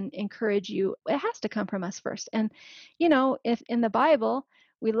up and encourage you? It has to come from us first. And if in the Bible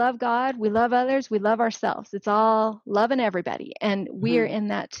we love God, we love others, we love ourselves. It's all loving everybody, and we're Mhm. in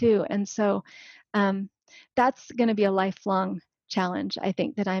that too. And so um, that's going to be a lifelong challenge, I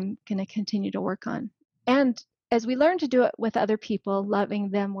think, that I'm going to continue to work on. And as we learn to do it with other people, loving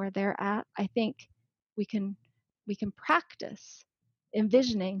them where they're at, I think we can practice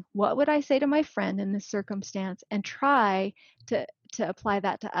envisioning what would I say to my friend in this circumstance, and try to apply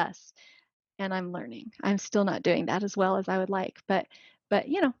that to us. And I'm learning. I'm still not doing that as well as I would like, but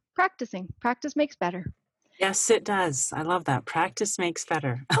practice makes better. Yes, it does. I love that. Practice makes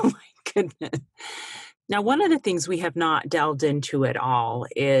better. Oh my goodness. Now, one of the things we have not delved into at all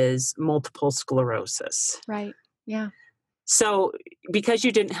is multiple sclerosis. Right. Yeah. So, because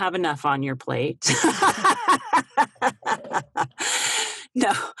you didn't have enough on your plate.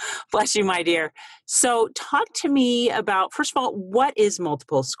 No, bless you, my dear. So, talk to me about, first of all, what is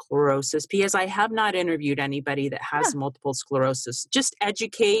multiple sclerosis? Because I have not interviewed anybody that Yeah. has multiple sclerosis. Just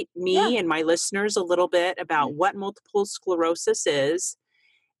educate Yeah. me and my listeners a little bit about what multiple sclerosis is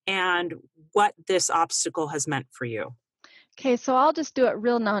and what this obstacle has meant for you. Okay, so I'll just do it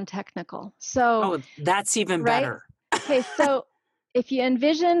real non-technical. So, Oh, that's even right? better. Okay, so if you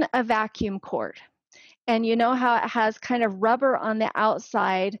envision a vacuum cord, and you know how it has kind of rubber on the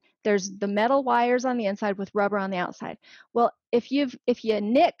outside, there's the metal wires on the inside with rubber on the outside. Well, if you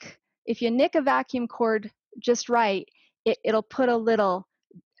nick a vacuum cord just right, it'll put a little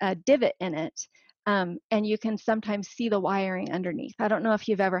divot in it, and you can sometimes see the wiring underneath. I don't know if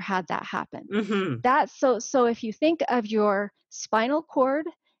you've ever had that happen. Mhm. That's so if you think of your spinal cord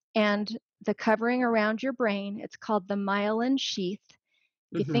and the covering around your brain, it's called the myelin sheath.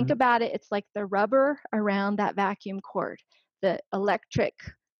 If you think Mhm. about it, it's like the rubber around that vacuum cord. The electric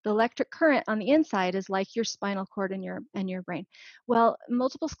current on the inside is like your spinal cord and your brain. Well,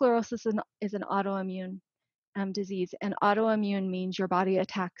 multiple sclerosis is an autoimmune disease, and autoimmune means your body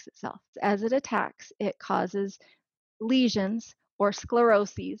attacks itself. As it attacks, it causes lesions, or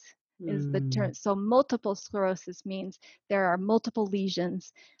scleroses is the Mm. term. So multiple sclerosis means there are multiple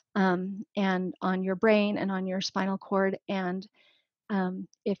lesions, and on your brain and on your spinal cord. And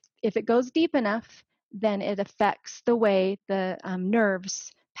if it goes deep enough, then it affects the way the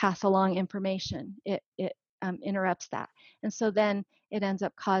nerves pass along information. It interrupts that, and so then it ends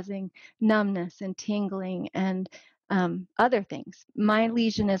up causing numbness and tingling and other things. My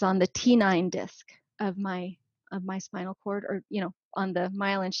lesion is on the T9 disc of my spinal cord, or on the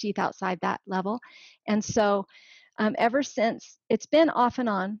myelin sheath outside that level. And so ever since, it's been off and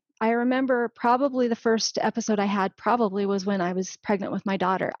on. I remember probably the first episode I had probably was when I was pregnant with my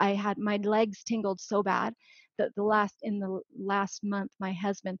daughter. I had my legs tingled so bad that in the last month, my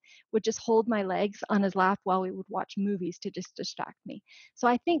husband would just hold my legs on his lap while we would watch movies to just distract me. So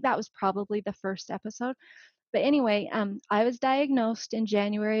I think that was probably the first episode. But anyway, I was diagnosed in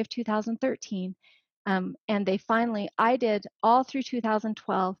January of 2013. And I did all through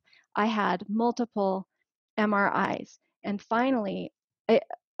 2012, I had multiple MRIs. And finally, it,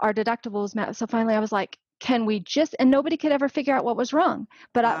 our deductible was met. So finally, I was like, can we just, and nobody could ever figure out what was wrong.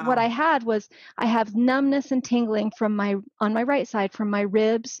 But what Wow. I had was, I have numbness and tingling on my right side, from my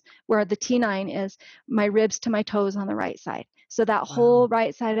ribs, where the T9 is, my ribs to my toes on the right side. So that Wow. whole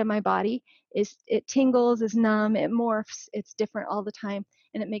right side of my body it tingles, is numb, it morphs, it's different all the time,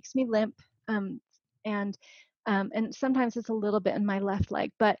 and it makes me limp. Um, and sometimes it's a little bit in my left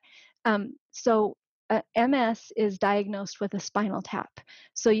leg. But so MS is diagnosed with a spinal tap.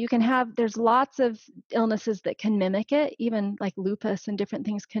 So there's lots of illnesses that can mimic it, even like lupus and different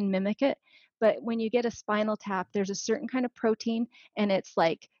things can mimic it. But when you get a spinal tap, there's a certain kind of protein, and it's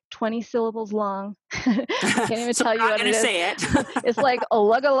like 20 syllables long. I can't even So tell we're you not what it gonna is. say it. It's like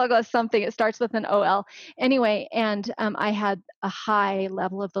Olugga something. It starts with an OL. Anyway, and I had a high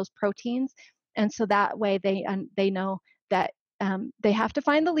level of those proteins, and so that way they know that they have to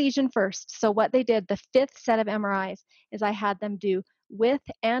find the lesion first. So what they did, the fifth set of MRIs, is I had them do with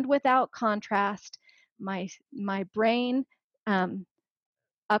and without contrast my brain, um,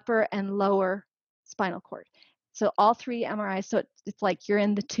 upper and lower spinal cord. So all three MRIs. So it's like you're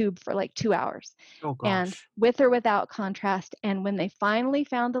in the tube for like 2 hours, Oh and gosh. with or without contrast. And when they finally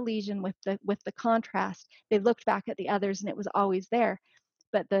found the lesion with the contrast, they looked back at the others, and it was always there.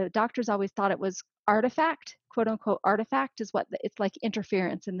 But the doctors always thought it was quote unquote artifact is it's like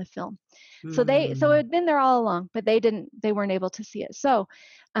interference in the film. So it Mm. had been there all along, but they weren't able to see it. So,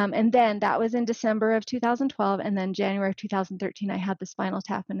 and then that was in December of 2012, and then January of 2013, I had the spinal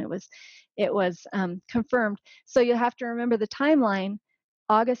tap, and it was confirmed. So you have to remember the timeline.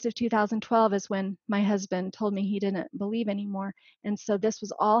 August of 2012 is when my husband told me he didn't believe anymore, and so this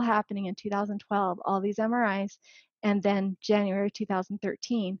was all happening in 2012, all these MRIs, and then January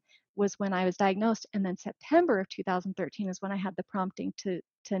 2013 was when I was diagnosed, and then September of 2013 is when I had the prompting to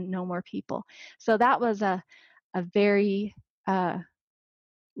know more people. So that was a very uh,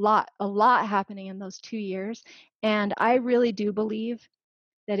 a lot happening in those 2 years, and I really do believe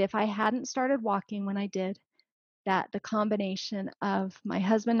that if I hadn't started walking when I did, that the combination of my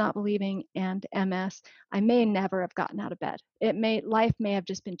husband not believing and MS, I may never have gotten out of bed. Life may have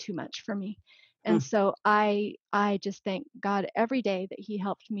just been too much for me. And Mm. so I just thank God every day that he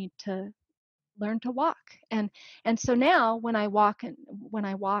helped me to learn to walk. And so now when I walk,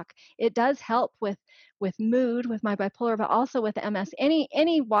 it does help with mood, with my bipolar, but also with MS.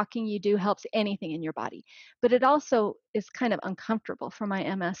 Any walking you do helps anything in your body, but it also is kind of uncomfortable for my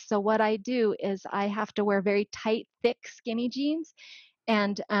MS. So what I do is I have to wear very tight, thick, skinny jeans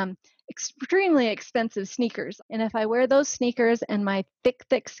and extremely expensive sneakers. And if I wear those sneakers and my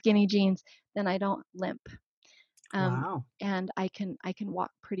thick, skinny jeans, then I don't limp, um, Wow. and I can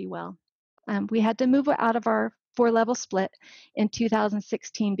walk pretty well. We had to move out of our 4-level split in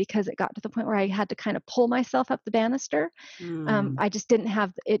 2016 because it got to the point where I had to kind of pull myself up the banister. Mm. I just didn't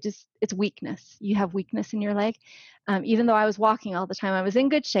have it. It's weakness. You have weakness in your leg. Even though I was walking all the time, I was in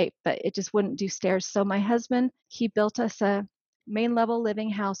good shape, but it just wouldn't do stairs. So my husband, he built us a main level living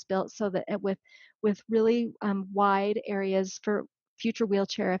house built so that with really wide areas for future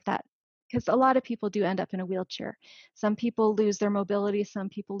wheelchair if that because a lot of people do end up in a wheelchair. Some people lose their mobility, some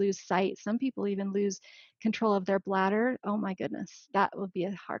people lose sight, some people even lose control of their bladder. Oh my goodness, that would be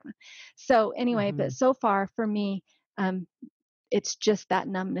a hard one. So anyway, but Mhm. so far for me, um, it's just that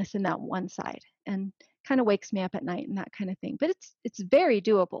numbness in that one side and kind of wakes me up at night and that kind of thing. But it's very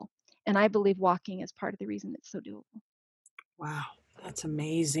doable. And I believe walking is part of the reason it's so doable. Wow, that's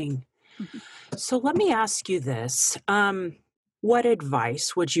amazing. Mhm. So let me ask you this. What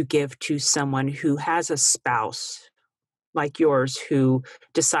advice would you give to someone who has a spouse like yours who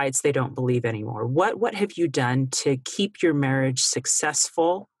decides they don't believe anymore? What have you done to keep your marriage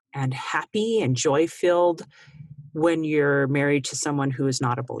successful and happy and joy-filled when you're married to someone who is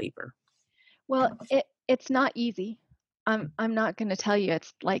not a believer? Well, it's not easy. I'm not going to tell you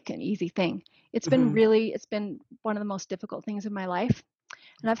it's like an easy thing. Mhm. It's been one of the most difficult things in my life.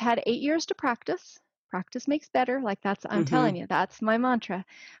 And I've had 8 years to practice. Practice makes better. Like I'm telling Mhm. you, that's my mantra.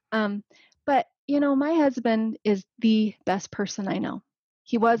 Um, but my husband is the best person I know.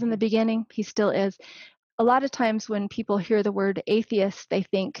 He was in the Mhm. beginning. He still is. A lot of times when people hear the word atheist, they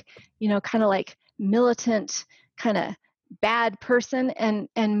think, kind of like militant, kind of bad person. And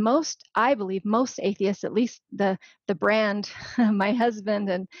I believe most atheists, at least the brand my husband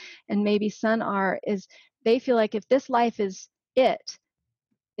and maybe son are, is they feel like if this life is it,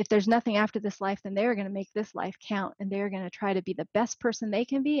 if there's nothing after this life, then they're going to make this life count and they're going to try to be the best person they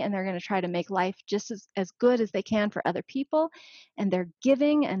can be. And they're going to try to make life just as good as they can for other people. And they're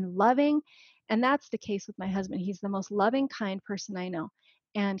giving and loving. And that's the case with my husband. He's the most loving, kind person I know.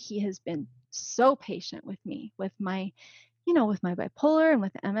 And he has been so patient with me, with my bipolar and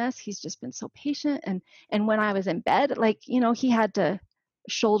with MS. He's just been so patient. And when I was in bed, like, he had to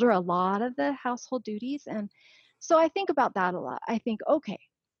shoulder a lot of the household duties. And so I think about that a lot. I think, okay,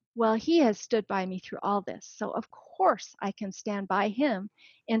 well, he has stood by me through all this. So of course I can stand by him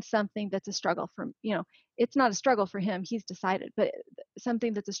in something that's a struggle it's not a struggle for him, he's decided, but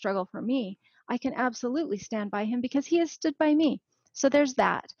something that's a struggle for me, I can absolutely stand by him because he has stood by me. So there's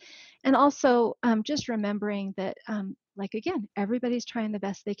that. And also just remembering that, like, again, everybody's trying the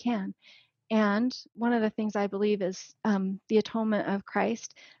best they can. And one of the things I believe is the atonement of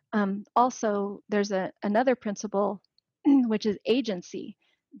Christ. Also, there's another principle, which is agency,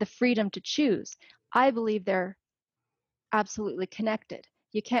 the freedom to choose. I believe they're absolutely connected.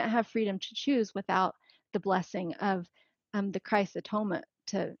 You can't have freedom to choose without the blessing of the Christ atonement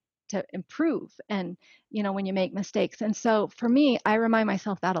to improve and when you make mistakes. And so for me, I remind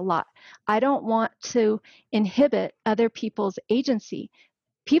myself that a lot. I don't want to inhibit other people's agency.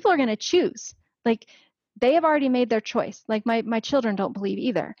 People are going to choose. Like, they have already made their choice. Like, my children don't believe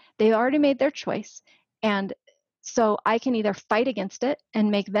either. They've already made their choice. And so I can either fight against it and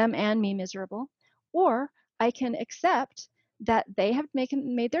make them and me miserable, or I can accept that they have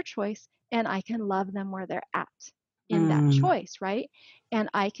made their choice and I can love them where they're at. in that Mm. choice, right? And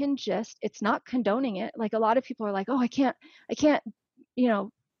I can just, it's not condoning it. Like a lot of people are like, oh, I can't, you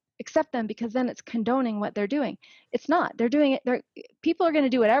know, accept them because then it's condoning what they're doing. It's not. They're doing it. People are going to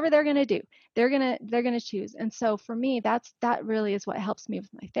do whatever they're going to do. They're going to choose. And so for me, that really is what helps me with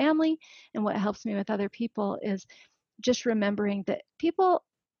my family, and what helps me with other people is just remembering that people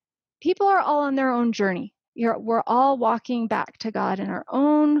are all on their own journey. We're all walking back to God in our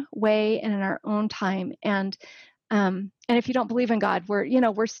own way and in our own time. And if you don't believe in God,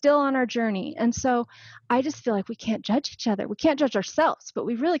 we're still on our journey. And so I just feel like we can't judge each other. We can't judge ourselves, but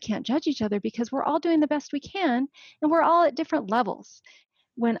we really can't judge each other because we're all doing the best we can, and we're all at different levels.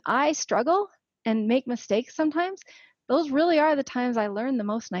 When I struggle and make mistakes sometimes, those really are the times I learn the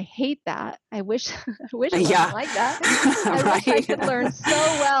most, and I hate that. I wish I wish it wasn't Yeah. like that. I wish I Right. could learn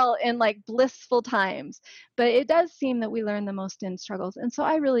so well in like blissful times. But it does seem that we learn the most in struggles. And so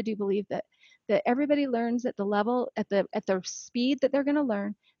I really do believe that everybody learns at the level, at the speed that they're going to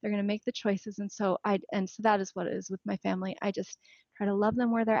learn. They're going to make the choices. And so that is what it is with my family. I just try to love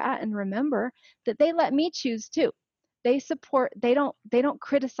them where they're at and remember that they let me choose too. They don't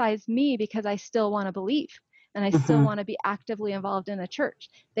criticize me because I still want to believe and I still Hmm. want to be actively involved in a church.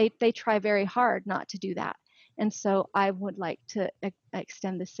 They try very hard not to do that. And so I would like to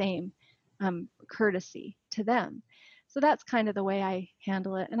extend the same courtesy to them. So that's kind of the way I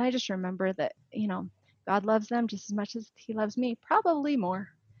handle it. And I just remember that, God loves them just as much as he loves me, probably more.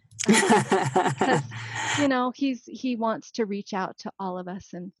 Because he wants to reach out to all of us.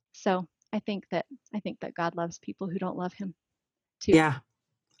 And so I think that God loves people who don't love him too. Yeah,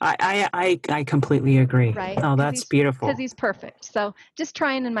 I completely agree. Right? Oh, Because that's beautiful. he's perfect. So just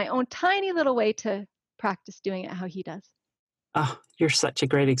trying in my own tiny little way to practice doing it how he does. Oh, you're such a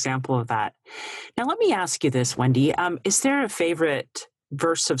great example of that. Now, let me ask you this, Wendy. Is there a favorite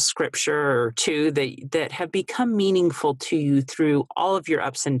verse of scripture or two that have become meaningful to you through all of your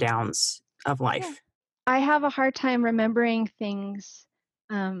ups and downs of Yeah. life? I have a hard time remembering things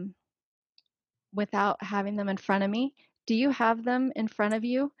um, without having them in front of me. Do you have them in front of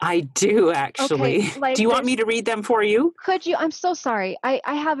you? I do Okay, actually. Do like you want me to read them for you? could you? I'm so sorry. I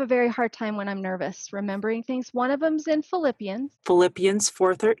have a very hard time when I'm nervous remembering things. One of them's in Philippians. Philippians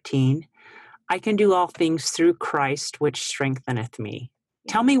 4:13. I can do all things through Christ, which strengtheneth me.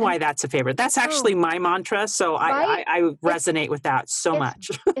 Tell Yeah. me And why that's a favorite. That's oh, actually my mantra, so right? I It's resonate with that so it's much.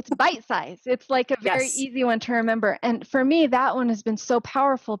 it's bite size. It's like a very Yes. easy one to remember. And for me, that one has been so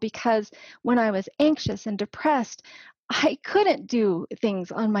powerful because when I was anxious and depressed, I couldn't do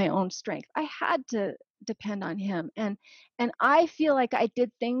things on my own strength. I had to depend on him. And I feel like I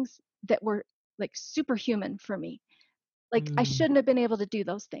did things that were like superhuman for me. Like I Mm. shouldn't have been able to do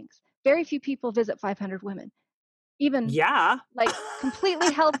those things. Very few people visit 500 women, even Yeah. like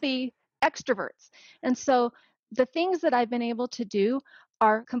completely healthy extroverts. And so the things that I've been able to do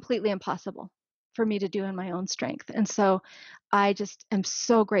are completely impossible for me to do in my own strength. And so I just am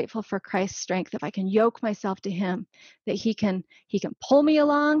so grateful for Christ's strength. If I can yoke myself to him, that he can pull me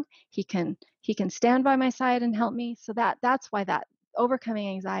along, he can stand by my side and help me. So that's why that overcoming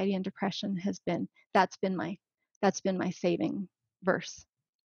anxiety and depression that's been my that's been my saving verse.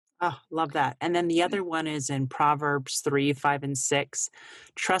 Oh, love that. And then the Yeah. other one is in Proverbs 3, 5, and 6.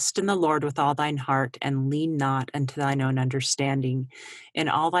 Trust in the Lord with all thine heart and lean not unto thine own understanding. In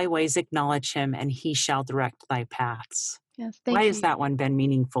all thy ways acknowledge him, and he shall direct thy paths. Yes, Why thank has you. that one been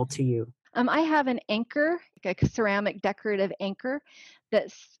meaningful to you? I have an anchor, like a ceramic decorative anchor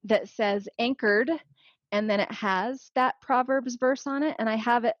that says anchored, and then it has that Proverbs verse on it, and I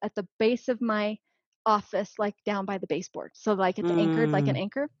have it at the base of my office, like down by the baseboard. So like it's anchored like an Mm.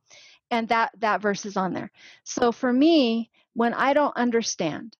 anchor, and that verse is on there. So for me, when I don't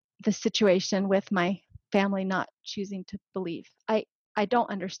understand the situation with my family not choosing to believe, I don't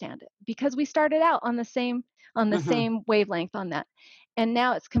understand it because we started out on the Hmm. same wavelength on that. And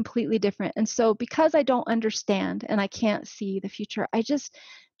now it's completely different. And so because I don't understand and I can't see the future, I just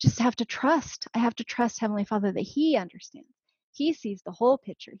have to trust. I have to trust Heavenly Father that he understands. He sees the whole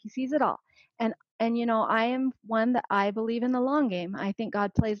picture. He sees it all. And I am one that I believe in the long game. I think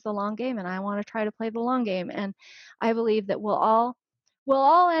God plays the long game, and I want to try to play the long game. And I believe that we'll all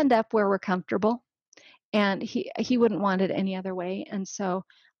end up where we're comfortable, and he wouldn't want it any other way. And so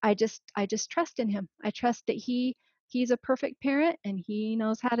I just trust in him. I trust that he's a perfect parent, and he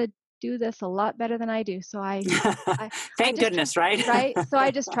knows how to do this a lot better than I do. So I Thank just try, goodness, right? right? So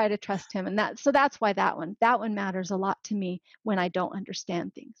I just try to trust him, and that's why that one matters a lot to me when I don't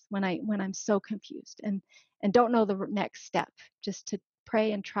understand things, when I'm so confused and don't know the next step, just to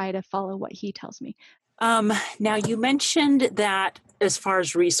pray and try to follow what he tells me. Now, you mentioned that as far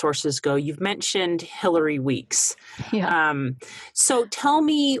as resources go, you've mentioned Hillary Weeks. Yeah. So tell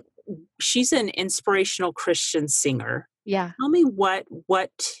me, she's an inspirational Christian singer. Yeah. Tell me what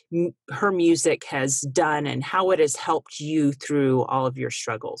her music has done and how it has helped you through all of your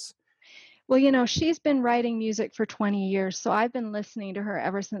struggles. Well, she's been writing music for 20 years, so I've been listening to her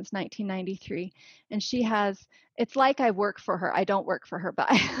ever since 1993. And it's like I work for her. I don't work for her, but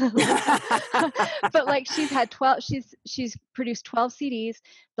but like she's produced 12 CDs.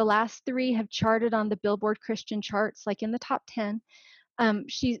 The last 3 have charted on the Billboard Christian charts, like in the top 10.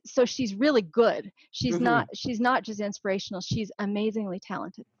 She's really good. She's Hmm. not she's not just inspirational. She's amazingly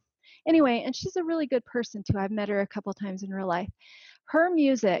talented. Anyway, and she's a really good person too. I've met her a couple times in real life. Her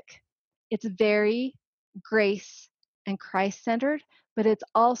music, it's very grace and Christ centered, but it's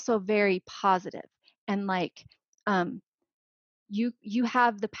also very positive and like um, you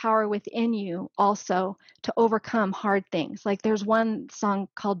have the power within you also to overcome hard things. Like there's one song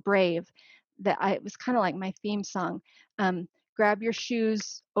called Brave it was kind of like my theme song. Grab your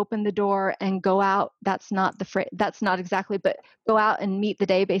shoes, open the door, and go out. That's not exactly, but go out and meet the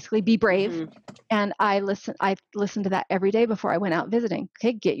day. Basically, be brave. Hmm. And I listened to that every day before I went out visiting.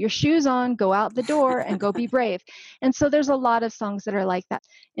 Okay, get your shoes on, go out the door, and go be brave. And so there's a lot of songs that are like that.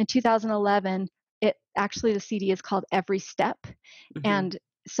 In 2011, the CD is called Every Step. Hmm. And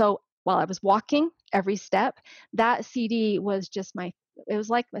so while I was walking every step, that CD was it was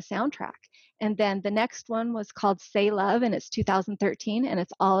like a soundtrack. And then the next one was called Say Love, and it's 2013, and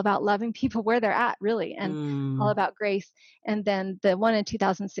it's all about loving people where they're at, really, and all Mm. about grace. And then the one in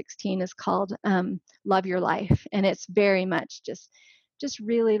 2016 is called Love Your Life, and it's very much just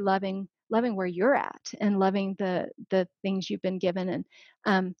really loving where you're at and loving the things you've been given.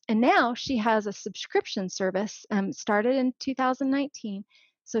 And now she has a subscription service started in 2019.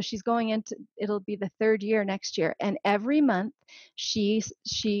 So it'll be the 3rd year next year. And every month she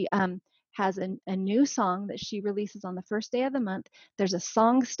has a new song that she releases on the first day of the month. There's a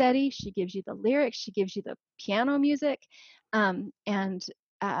song study. She gives you the lyrics. She gives you the piano music. And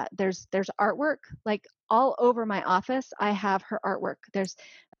there's artwork like all over my office. I have her artwork. There's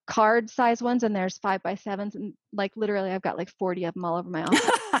card size ones and there's 5x7s, and like literally I've got like 40 of them all over my office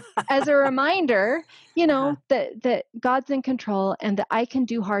as a reminder, Uh-huh. that God's in control and that I can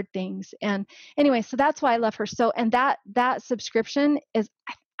do hard things. And anyway, so that's why I love her so. And that subscription is,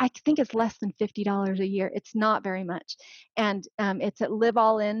 I think it's less than $50 a year. It's not very much. And it's at Live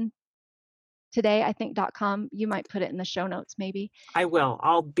All In Today, I think.com. You might put it in the show notes maybe. I will.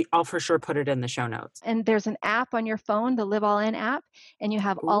 I'll for sure put it in the show notes. And there's an app on your phone, the Live All In app, and you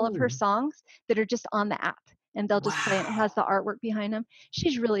have all of her Ooh, songs that are just on the app, and they'll just play, and it has wow. the artwork behind them.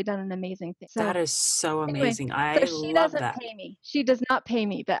 She's really done an amazing thing. That So is so anyway, amazing. so I she love doesn't that. pay me. She does not pay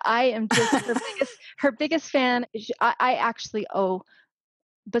me, but I am just her biggest fan. I actually owe,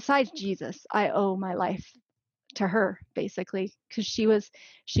 besides Jesus, I owe my life to her basically, because she was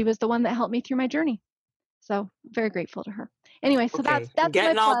the one that helped me through my journey. So very grateful to her. Anyway, so that's Okay, I'm that's my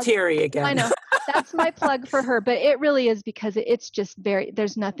getting all plug. teary I again. know. That's my plug for her, but it really is because it's just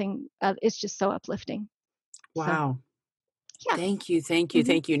there's nothing, it's just so uplifting. So, Wow. yeah. Thank you, thank you, Hmm.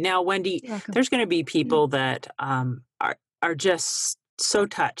 thank you. Now, Wendy, You're welcome. there's going to be Mm. people that are just so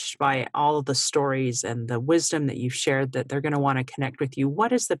touched by all of the stories and the wisdom that you've shared that they're going to want to connect with you.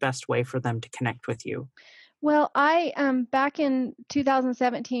 What is the best way for them to connect with you? Well, I back in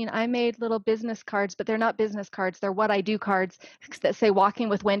 2017, I made little business cards, but they're not business cards. They're what I do cards that say "Walking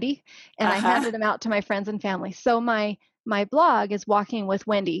with Wendy," and I Uh-huh. handed them out to my friends and family. So my blog is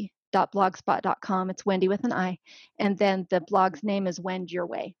walkingwithwendy.blogspot.com. It's Wendy with an I, and then the blog's name is Wend Your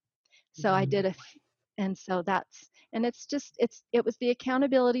Way. So I When did you're a and so that's and it's just it was the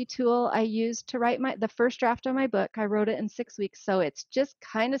accountability tool I used to write the first draft of my book. I wrote it in 6 weeks, so it's just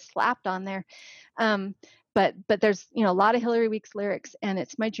kind of slapped on there. um, but there's a lot of Hillary Weeks lyrics, and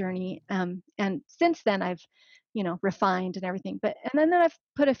it's my journey. And since then I've refined and everything, but and then I've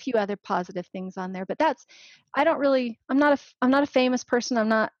put a few other positive things on there. But that's I don't really I'm not a famous person. I'm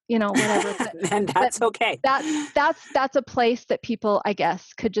not whatever, and but that's okay. that's a place that people, I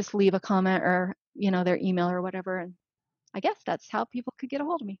guess, could just leave a comment or their email or whatever, and I guess that's how people could get a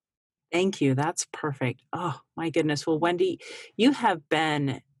hold of me. Thank you. That's perfect. Oh, my goodness. Well, Wendy, you have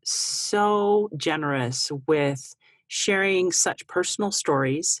been so generous with sharing such personal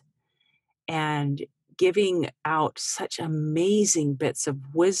stories and giving out such amazing bits of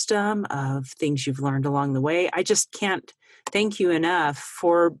wisdom of things you've learned along the way. I just can't thank you enough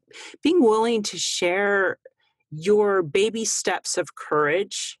for being willing to share your baby steps of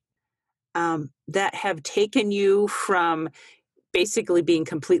courage that have taken you from basically being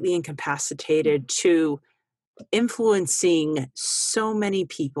completely incapacitated to influencing so many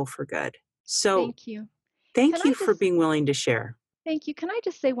people for good. So Thank you. Can thank I you for just being willing to share. Thank you. Can I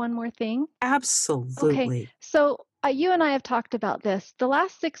just say one more thing? Okay. Absolutely. So, you and I have talked about this. The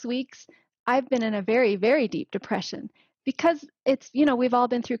last 6 weeks, I've been in a very, very deep depression because we've all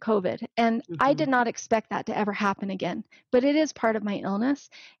been through COVID, and I Mhm. did not expect that to ever happen again. But it is part of my illness.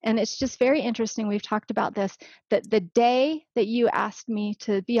 And it's just very interesting. We've talked about this, that the day that you asked me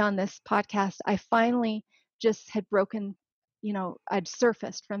to be on this podcast, I finally just had broken, I'd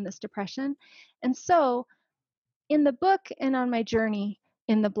surfaced from this depression. And so, in the book and on my journey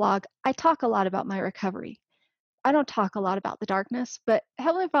in the blog, I talk a lot about my recovery. I don't talk a lot about the darkness, but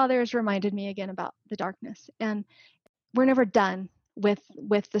Heavenly Father has reminded me again about the darkness. And we're never done with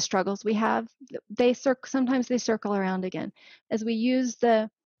the struggles we have. Sometimes they circle around again as we use the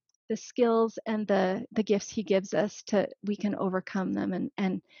skills and the gifts He gives us we can overcome them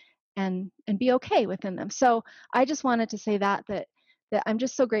and be okay within them. So I just wanted to say that I'm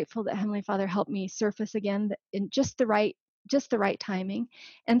just so grateful that Heavenly Father helped me surface again in just the right timing.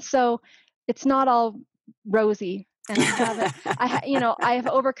 And so it's not all rosy, and I have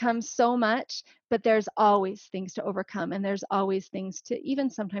overcome so much, but there's always things to overcome, and there's always things to even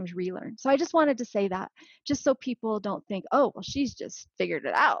sometimes relearn. So I just wanted to say that, just so people don't think, oh, well, she's just figured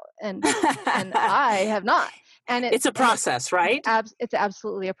it out, and I have not. And It's a process, right? it's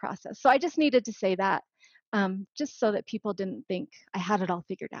absolutely a process. So I just needed to say that, just so that people didn't think I had it all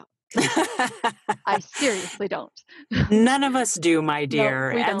figured out, because I seriously don't. None of us do, my No,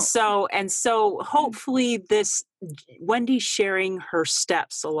 dear. we And don't. so hopefully this Wendy sharing her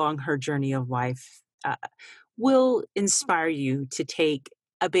steps along her journey of life will inspire you to take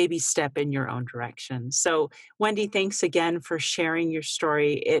a baby step in your own direction. So Wendy, thanks again for sharing your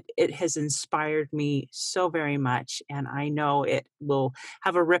story. It has inspired me so very much, and I know it will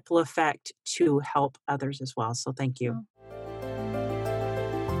have a ripple effect to help others as well. So thank you. Oh.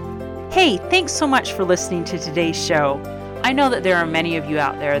 Hey, thanks so much for listening to today's show. I know that there are many of you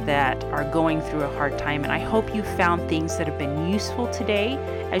out there that are going through a hard time, and I hope you found things that have been useful today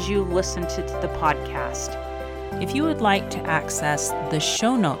as you listen to the podcast. If you would like to access the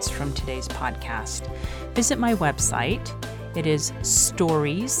show notes from today's podcast, visit my website. It is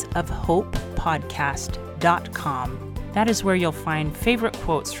storiesofhopepodcast.com. That is where you'll find favorite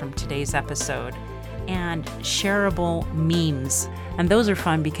quotes from today's episode and shareable memes. And those are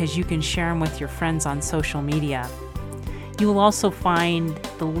fun because you can share them with your friends on social media. You will also find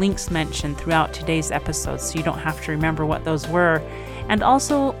the links mentioned throughout today's episode, so you don't have to remember what those were. And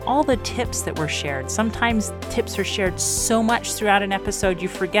also all the tips that were shared. Sometimes tips are shared so much throughout an episode you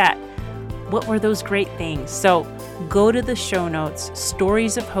forget what were those great things. So go to the show notes,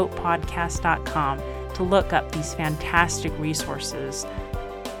 storiesofhopepodcast.com, to look up these fantastic resources.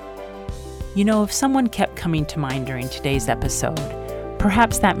 If someone kept coming to mind during today's episode,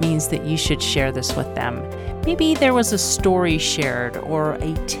 perhaps that means that you should share this with them. Maybe there was a story shared or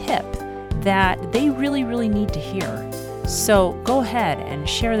a tip that they really, really need to hear. So go ahead and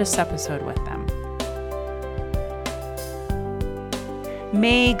share this episode with them.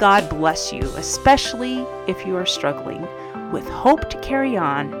 May God bless you, especially if you are struggling, with hope to carry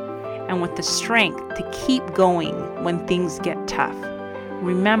on and with the strength to keep going when things get tough.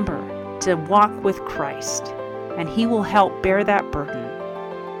 Remember to walk with Christ, and He will help bear that burden.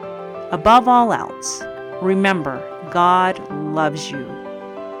 Above all else, remember, God loves you.